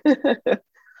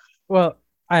well,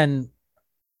 and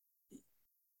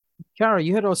Kara,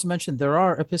 you had also mentioned there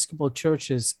are Episcopal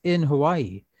churches in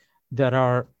Hawaii that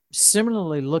are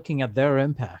similarly looking at their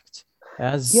impact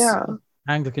as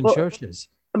Anglican churches.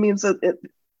 I mean, so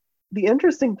the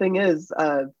interesting thing is,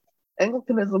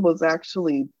 Anglicanism was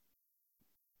actually,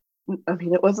 I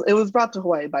mean, it was brought to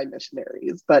Hawaii by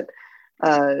missionaries, but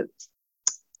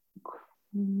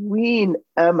Queen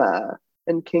Emma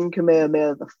and King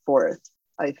Kamehameha IV,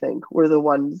 I think, were the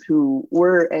ones who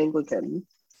were Anglican.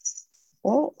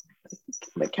 Oh,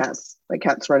 my cat's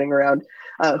running around.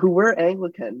 Who were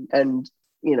Anglican and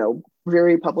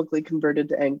very publicly converted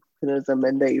to Anglicanism,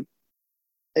 and they,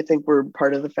 I think, were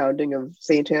part of the founding of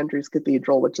St. Andrew's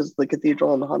Cathedral, which is the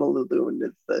cathedral in Honolulu and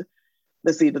is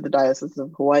the seat of the Diocese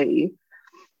of Hawaii.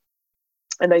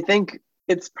 And I think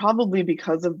it's probably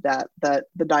because of that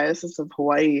the Diocese of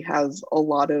Hawaii has a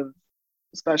lot of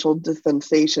special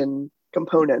dispensation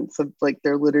components of like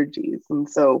their liturgies. And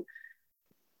so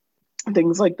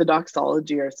things like the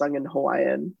doxology are sung in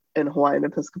Hawaiian in Hawaiian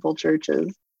Episcopal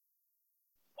churches.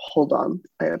 Hold on,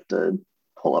 I have to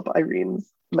pull up Irene's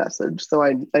message so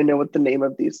I know what the name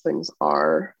of these things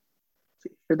are.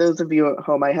 For those of you at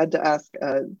home, I had to ask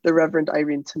the Reverend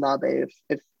Irene Tanabe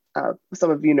if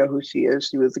some of you know who she is.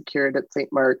 She was a curate at St.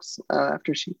 Mark's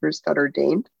after she first got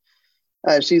ordained.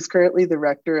 She's currently the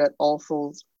rector at All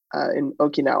Souls in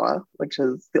Okinawa, which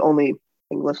is the only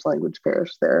English language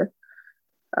parish there.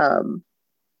 Um,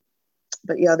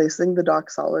 but yeah, they sing the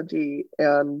doxology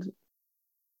and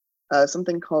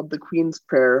something called the Queen's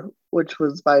Prayer, which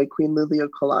was by Queen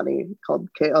Liliuokalani, called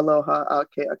Ke Aloha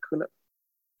Ake Akuna,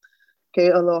 Ke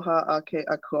Aloha Ake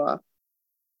Akua,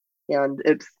 and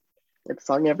it's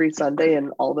sung every Sunday in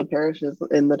all the parishes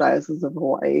in the Diocese of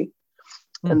Hawaii,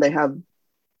 Hmm. and they have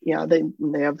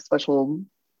they have special,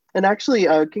 and actually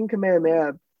King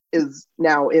Kamehameha is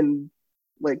now in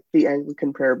like the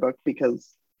Anglican prayer book because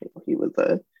he was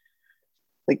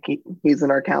he's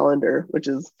in our calendar, which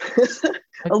is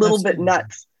a little That's bit good.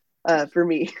 nuts for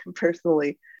me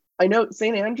personally. I know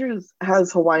St. Andrews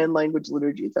has Hawaiian language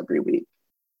liturgies every week,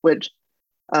 which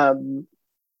um,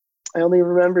 I only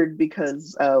remembered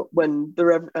because when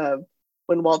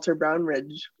Walter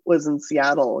Brownridge was in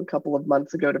Seattle a couple of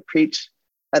months ago to preach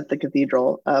at the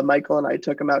cathedral, Michael and I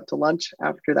took him out to lunch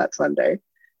after that Sunday,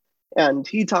 and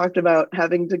he talked about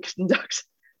having to conduct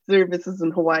services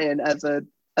in Hawaiian as a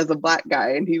black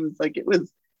guy, and he was like, it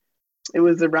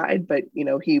was a ride, but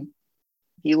he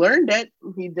learned it,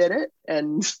 he did it,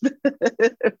 and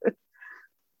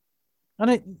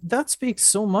And that speaks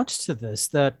so much to this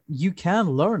that you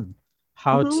can learn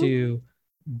how Mhm. to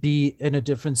be in a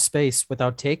different space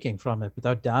without taking from it,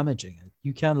 without damaging it.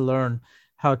 You can learn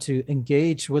how to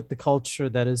engage with the culture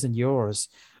that isn't yours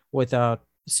without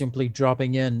simply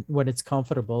dropping in when it's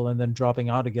comfortable and then dropping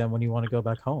out again when you want to go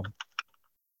back home.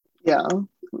 Yeah,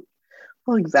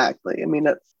 well, exactly. I mean,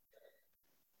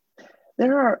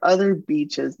 there are other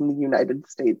beaches in the United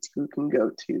States you can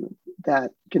go to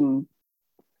that can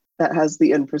that has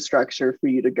the infrastructure for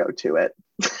you to go to it.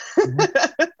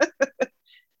 Mhm.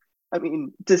 I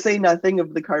mean, to say nothing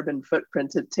of the carbon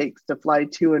footprint it takes to fly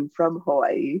to and from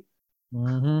Hawaii.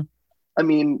 Mhm. I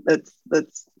mean,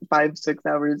 that's 5, 6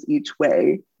 hours each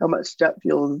way. How much jet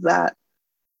fuel is that?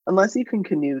 Unless you can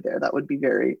canoe there, that would be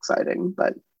very exciting.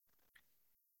 But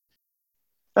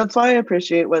that's why I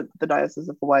appreciate what the Diocese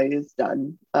of Hawaii has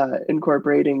done,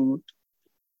 incorporating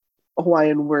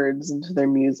Hawaiian words into their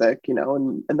music,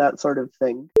 and that sort of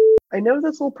thing. I know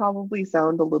this will probably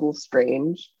sound a little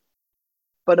strange,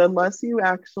 but unless you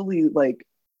actually like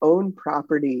own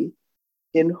property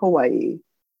in Hawaii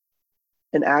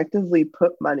and actively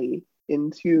put money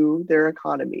into their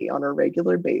economy on a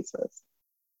regular basis,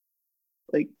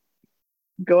 like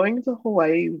going to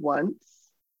Hawaii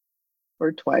once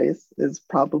or twice is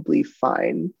probably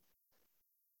fine.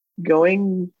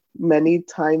 Going many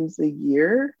times a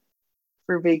year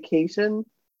for vacation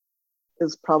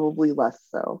is probably less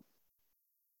so.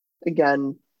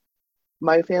 Again,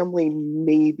 my family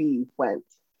maybe went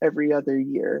every other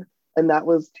year, and that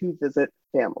was to visit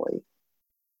family.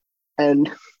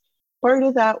 And part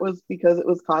of that was because it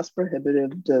was cost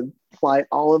prohibitive to fly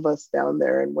all of us down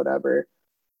there and whatever.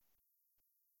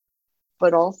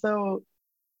 But also,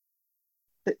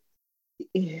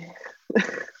 there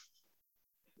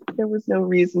was no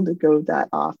reason to go that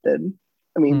often.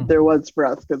 I mean, Mm. there was for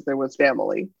us because there was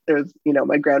family. There's,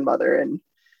 my grandmother. And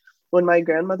when my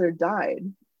grandmother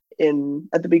died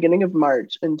at the beginning of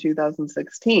March in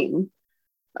 2016,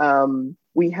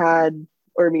 we had,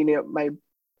 or I mean,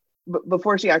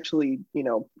 before she actually,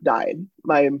 died,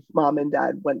 my mom and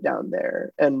dad went down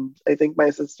there. And I think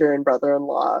my sister and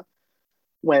brother-in-law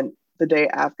went the day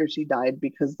after she died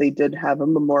because they did have a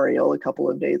memorial a couple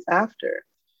of days after.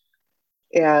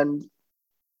 And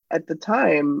at the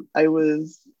time, I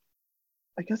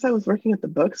guess I was working at the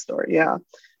bookstore, yeah.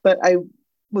 But I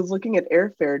was looking at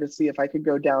airfare to see if I could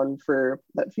go down for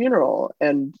that funeral.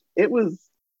 And it was,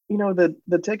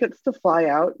 the tickets to fly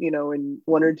out, in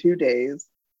 1 or 2 days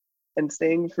and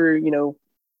staying for,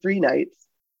 3 nights,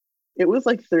 it was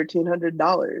like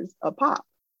 $1,300 a pop.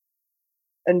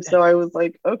 And so I was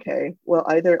like, okay, well,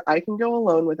 either I can go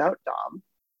alone without Dom,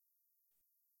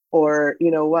 or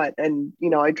what. And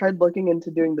I tried looking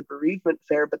into doing the bereavement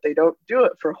fair, but they don't do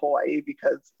it for Hawaii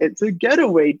because it's a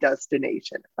getaway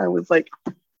destination. I was like,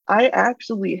 I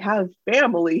actually have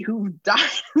family who died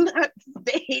in that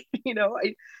state,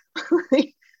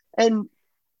 and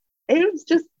it was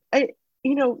just, like,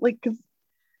 because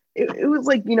it was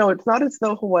like, it's not as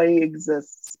though Hawaii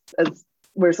exists as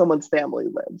where someone's family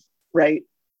lives, right?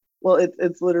 Well,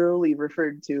 it's literally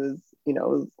referred to as,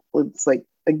 it's like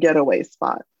a getaway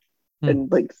spot. Mm.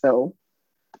 And like, so,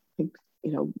 you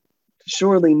know,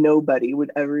 surely nobody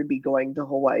would ever be going to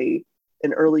Hawaii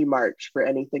in early March for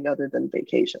anything other than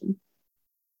vacation.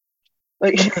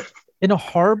 Like, In in a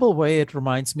horrible way, it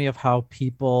reminds me of how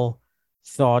people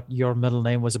thought your middle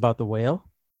name was about the whale.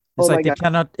 It's oh like my they God.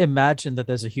 cannot imagine that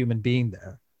there's a human being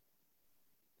there.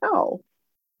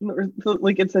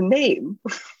 Like it's a name.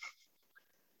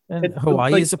 And It's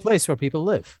Hawaii like, is a place where people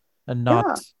live and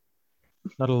yeah,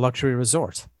 not a luxury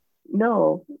resort.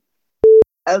 no.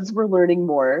 As we're learning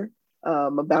more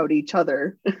about each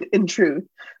other, in truth,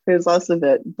 there's less of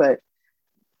it, but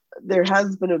there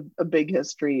has been a big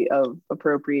history of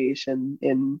appropriation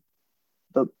in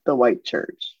the white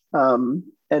church.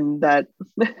 And that,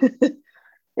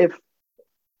 if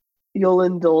you'll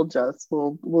indulge us,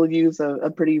 we'll use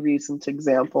a pretty recent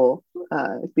example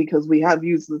because we have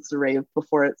used this array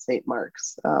before at St.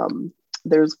 Mark's.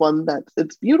 There's one that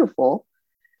it's beautiful,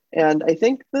 and I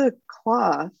think the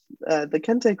cloth, the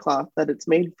kente cloth that it's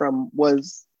made from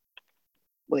was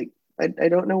like I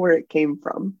don't know where it came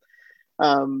from,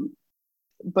 um,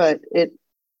 but it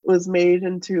was made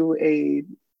into a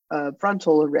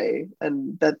frontal array,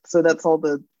 and that's all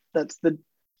that's the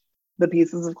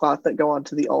pieces of cloth that go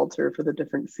onto the altar for the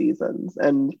different seasons.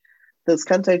 And this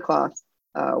kente cloth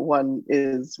one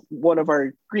is one of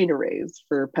our green arrays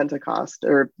for Pentecost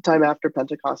or time after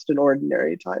Pentecost and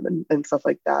ordinary time and stuff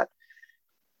like that.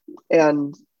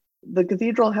 And the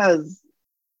cathedral has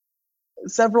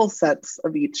several sets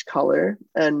of each color,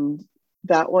 and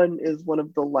that one is one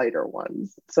of the lighter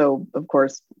ones. So, of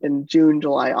course, in June,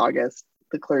 July, August,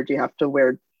 the clergy have to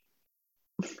wear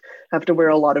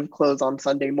a lot of clothes on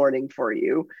Sunday morning for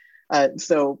you.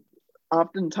 So,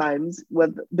 oftentimes, what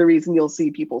the reason you'll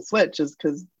see people switch is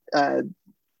because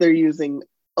they're using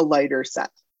a lighter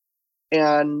set.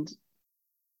 And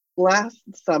last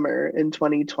summer in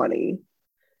 2020,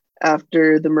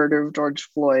 after the murder of George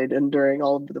Floyd and during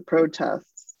all of the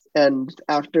protests, and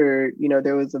after,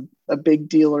 there was a big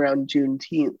deal around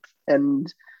Juneteenth,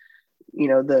 and,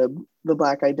 the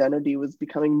Black identity was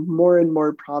becoming more and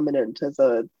more prominent as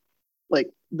a, like,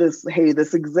 this, hey,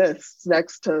 this exists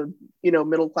next to,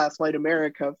 middle class white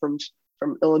America from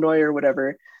Illinois or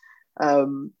whatever.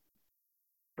 There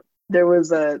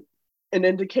was an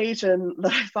indication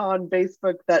that I saw on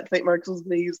Facebook that St. Mark's was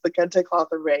going to use the Kente cloth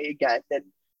array again. And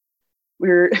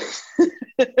we're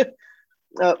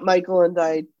Michael and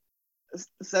I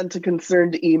sent a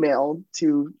concerned email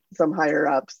to some higher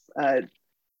ups,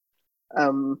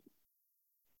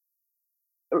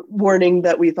 warning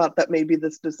that we thought that maybe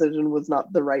this decision was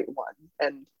not the right one.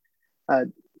 And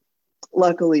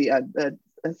luckily,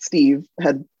 Steve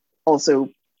had also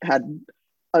had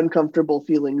uncomfortable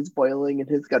feelings boiling in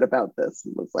his gut about this,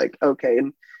 and was like, okay.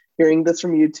 And hearing this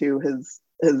from you two has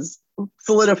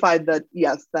solidified that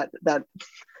yes, that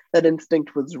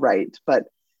instinct was right. But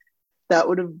that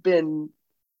would have been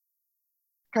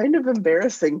kind of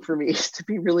embarrassing for me, to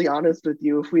be really honest with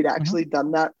you, if we'd actually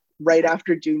done that right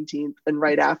after Juneteenth and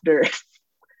right after,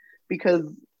 because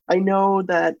I know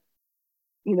that,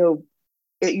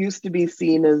 it used to be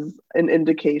seen as an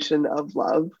indication of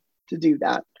love to do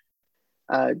that,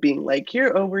 being like,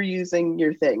 you're overusing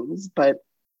your things. But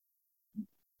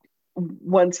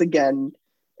once again,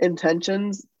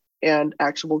 intentions and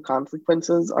actual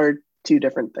consequences are two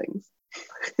different things.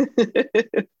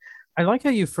 I like how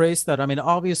you phrased that. I mean,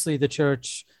 obviously, the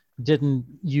church didn't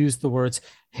use the words,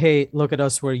 hey, look at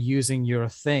us, we're using your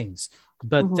things.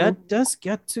 But that does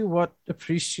get to what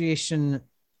appreciation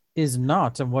is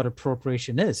not and what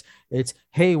appropriation is. It's,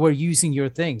 hey, we're using your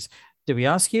things. Did we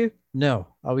ask you? No.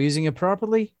 Are we using it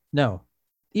properly? No.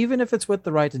 Even if it's with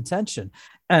the right intention.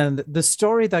 And the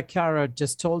story that Kara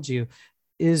just told you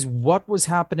is what was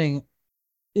happening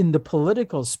in the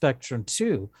political spectrum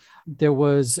too. There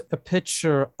was a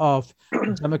picture of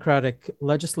Democratic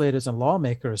legislators and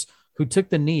lawmakers who took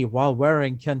the knee while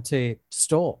wearing kente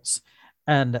stoles.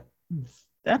 And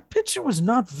that picture was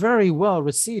not very well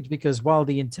received, because while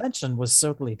the intention was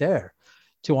certainly there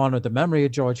to honor the memory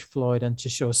of George Floyd and to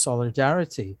show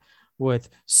solidarity with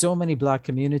so many Black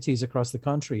communities across the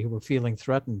country who were feeling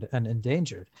threatened and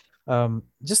endangered,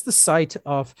 just the sight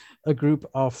of a group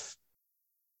of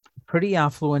pretty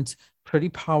affluent, pretty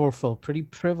powerful, pretty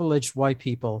privileged white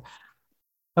people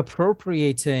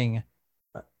appropriating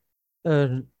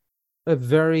a, a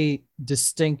very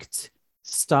distinct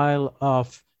style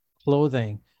of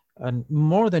clothing, and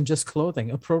more than just clothing,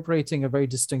 appropriating a very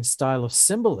distinct style of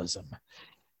symbolism,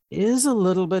 is a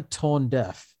little bit tone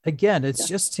deaf. Again, it's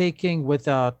just taking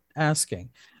without asking.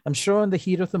 I'm sure in the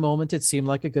heat of the moment, it seemed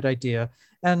like a good idea.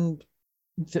 And,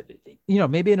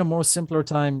 maybe in a more simpler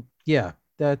time,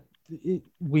 that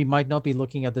we might not be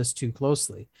looking at this too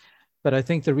closely. But I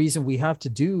think the reason we have to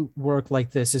do work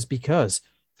like this is because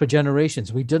for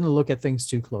generations, we didn't look at things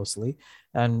too closely.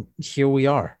 And here we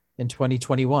are in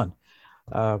 2021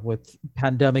 with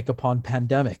pandemic upon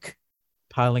pandemic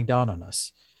piling down on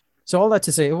us. So all that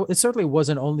to say, it certainly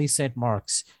wasn't only St.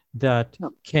 Mark's that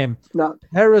No, came not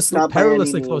by any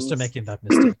perilously close to means. making that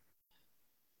mistake.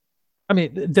 I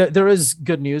mean, there is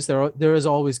good news. There is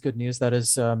always good news. That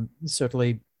is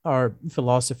certainly our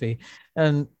philosophy.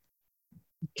 And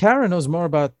Kara knows more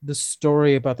about the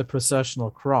story about the processional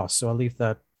cross, so I'll leave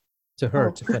that to her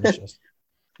Oh, to finish us.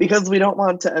 because we don't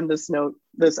want to end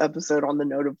this episode on the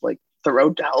note of like the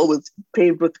road to hell was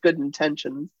paved with good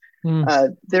intentions.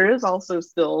 Mm, There is also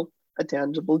still a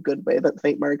tangible good way that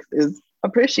St. Mark's is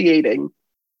appreciating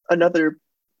another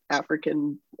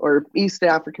African or East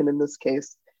African in this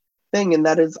case thing, and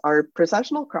that is our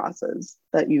processional crosses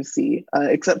that you see,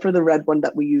 except for the red one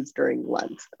that we use during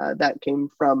Lent. That came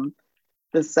from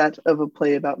the set of a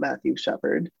play about Matthew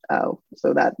Shepard.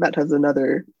 So that has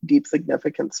another deep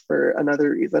significance for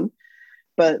another reason.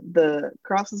 But the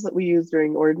crosses that we use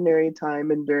during ordinary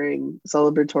time and during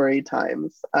celebratory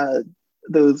times,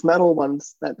 those metal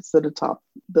ones that sit atop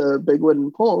the big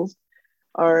wooden poles,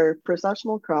 are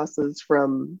processional crosses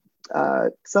from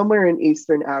somewhere in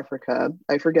Eastern Africa.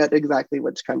 I forget exactly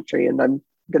which country, and I'm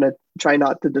going to try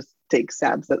not to just take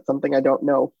stabs at something I don't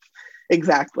know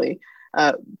exactly.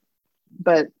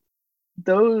 But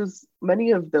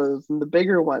many of those, and the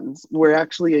bigger ones, were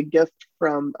actually a gift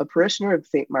from a parishioner of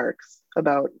St. Mark's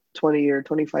about 20 or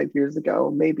 25 years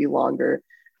ago, maybe longer.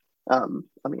 I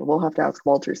mean, we'll have to ask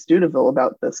Walter Studeville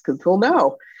about this because he'll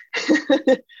know.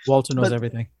 Walter knows But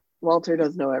everything. Walter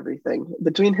does know everything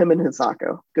between him and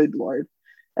Hisako. Good Lord.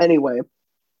 Anyway,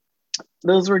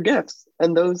 those were gifts,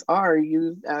 and those are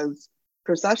used as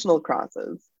processional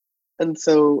crosses. And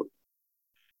so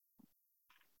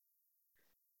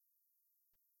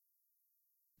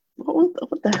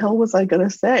what the hell was I going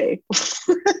to say?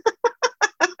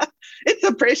 It's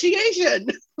appreciation.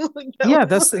 Yeah,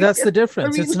 that's the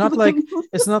difference. I mean,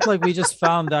 it's not like we just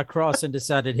found that cross and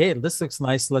decided, hey, this looks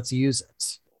nice, let's use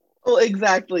it. well,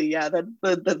 exactly. Yeah,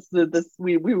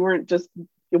 we weren't just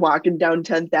walking down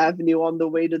 10th Avenue on the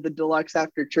way to the Deluxe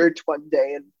after church one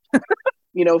day and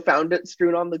found it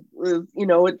strewn on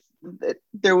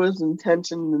there was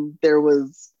intention, and there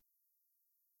was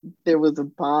a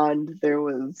bond, there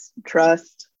was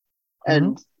trust,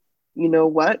 and you know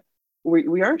what?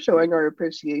 We are showing our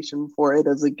appreciation for it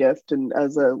as a gift and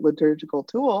as a liturgical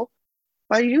tool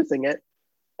by using it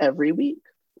every week.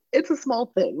 It's a small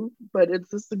thing, but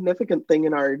it's a significant thing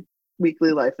in our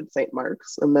weekly life at St.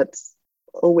 Mark's. And that's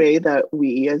a way that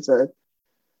we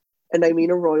and I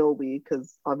mean a royal we,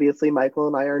 because obviously Michael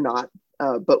and I are not,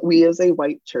 but we as a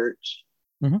white church,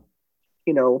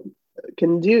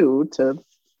 can do to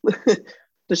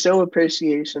to show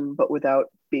appreciation, but without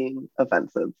being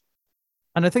offensive.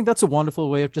 And I think that's a wonderful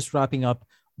way of just wrapping up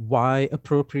why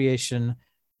appropriation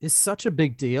is such a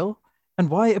big deal and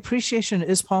why appreciation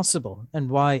is possible and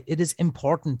why it is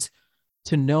important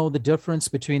to know the difference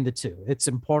between the two. It's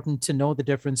important to know the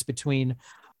difference between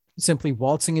simply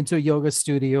waltzing into a yoga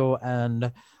studio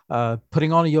and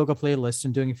putting on a yoga playlist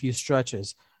and doing a few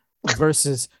stretches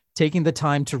versus taking the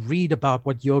time to read about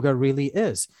what yoga really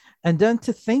is, and then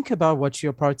to think about what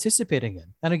you're participating in.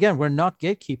 And again, we're not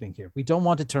gatekeeping here. We don't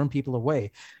want to turn people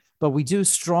away, but we do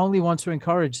strongly want to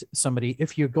encourage somebody,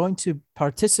 if you're going to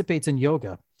participate in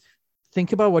yoga,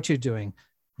 think about what you're doing,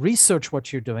 research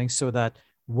what you're doing so that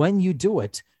when you do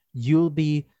it, you'll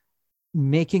be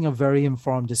making a very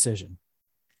informed decision.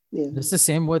 Yeah. It's the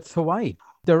same with Hawaii.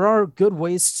 There are good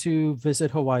ways to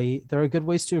visit Hawaii. There are good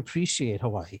ways to appreciate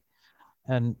Hawaii.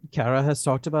 And Kara has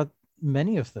talked about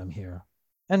many of them here.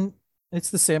 And it's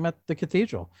the same at the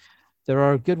cathedral. There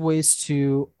are good ways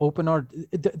to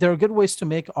there are good ways to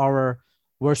make our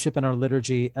worship and our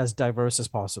liturgy as diverse as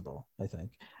possible, I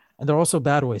think. And there are also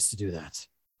bad ways to do that.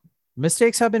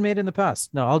 Mistakes have been made in the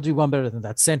past. No, I'll do one better than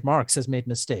that. St. Mark's has made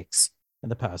mistakes in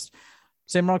the past.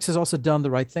 St. Mark's has also done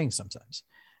the right thing sometimes.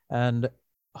 And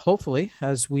hopefully,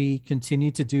 as we continue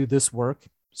to do this work,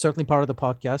 certainly part of the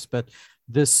podcast, but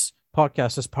this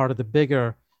podcast is part of the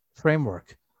bigger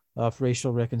framework of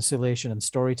racial reconciliation and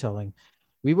storytelling,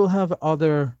 we will have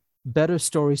other better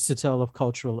stories to tell of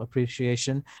cultural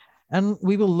appreciation, and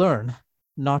we will learn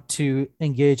not to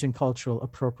engage in cultural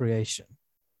appropriation.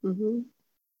 Mm-hmm.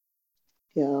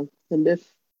 Yeah, and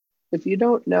if you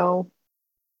don't know,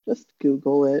 just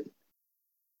Google it.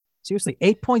 Seriously,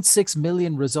 8.6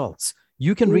 million results.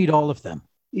 You can read all of them.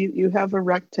 You have a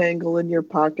rectangle in your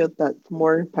pocket that's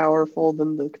more powerful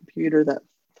than the computer that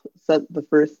sent the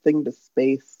first thing to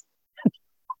space.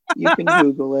 You can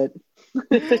Google it.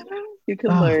 You can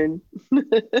learn.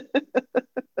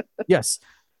 Yes.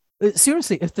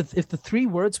 Seriously, if the 3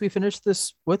 words we finished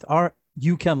this with are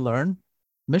 "you can learn,"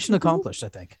 mission accomplished, I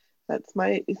think. That's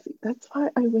why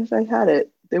I wish I had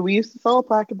it. We used to sell a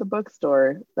plaque at the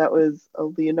bookstore that was a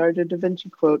Leonardo da Vinci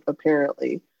quote,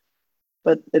 apparently,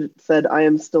 but it said, "I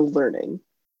am still learning."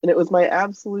 And it was my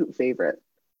absolute favorite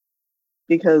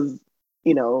because,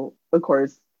 of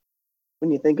course,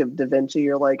 when you think of Da Vinci,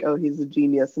 you're like, oh, he's a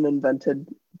genius and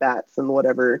invented bats and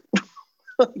whatever.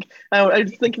 Like, I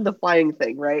was thinking the flying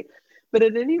thing, right? But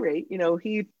at any rate,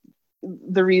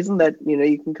 the reason that,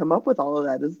 you can come up with all of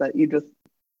that is that you just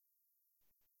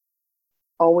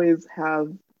always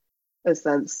have a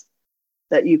sense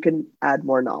that you can add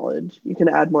more knowledge, you can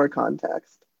add more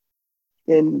context,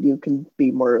 and you can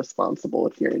be more responsible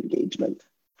with your engagement.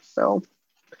 So,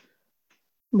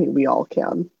 I mean, we all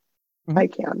can. Mhm. I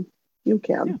can. You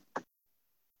can. Yeah.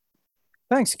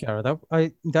 Thanks, Kara.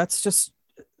 That's just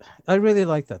I really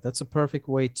like that. That's a perfect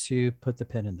way to put the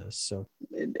pin in this. So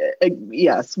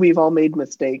Yes, we've all made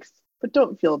mistakes, but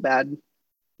don't feel bad.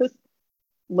 Just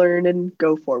learn and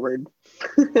go forward.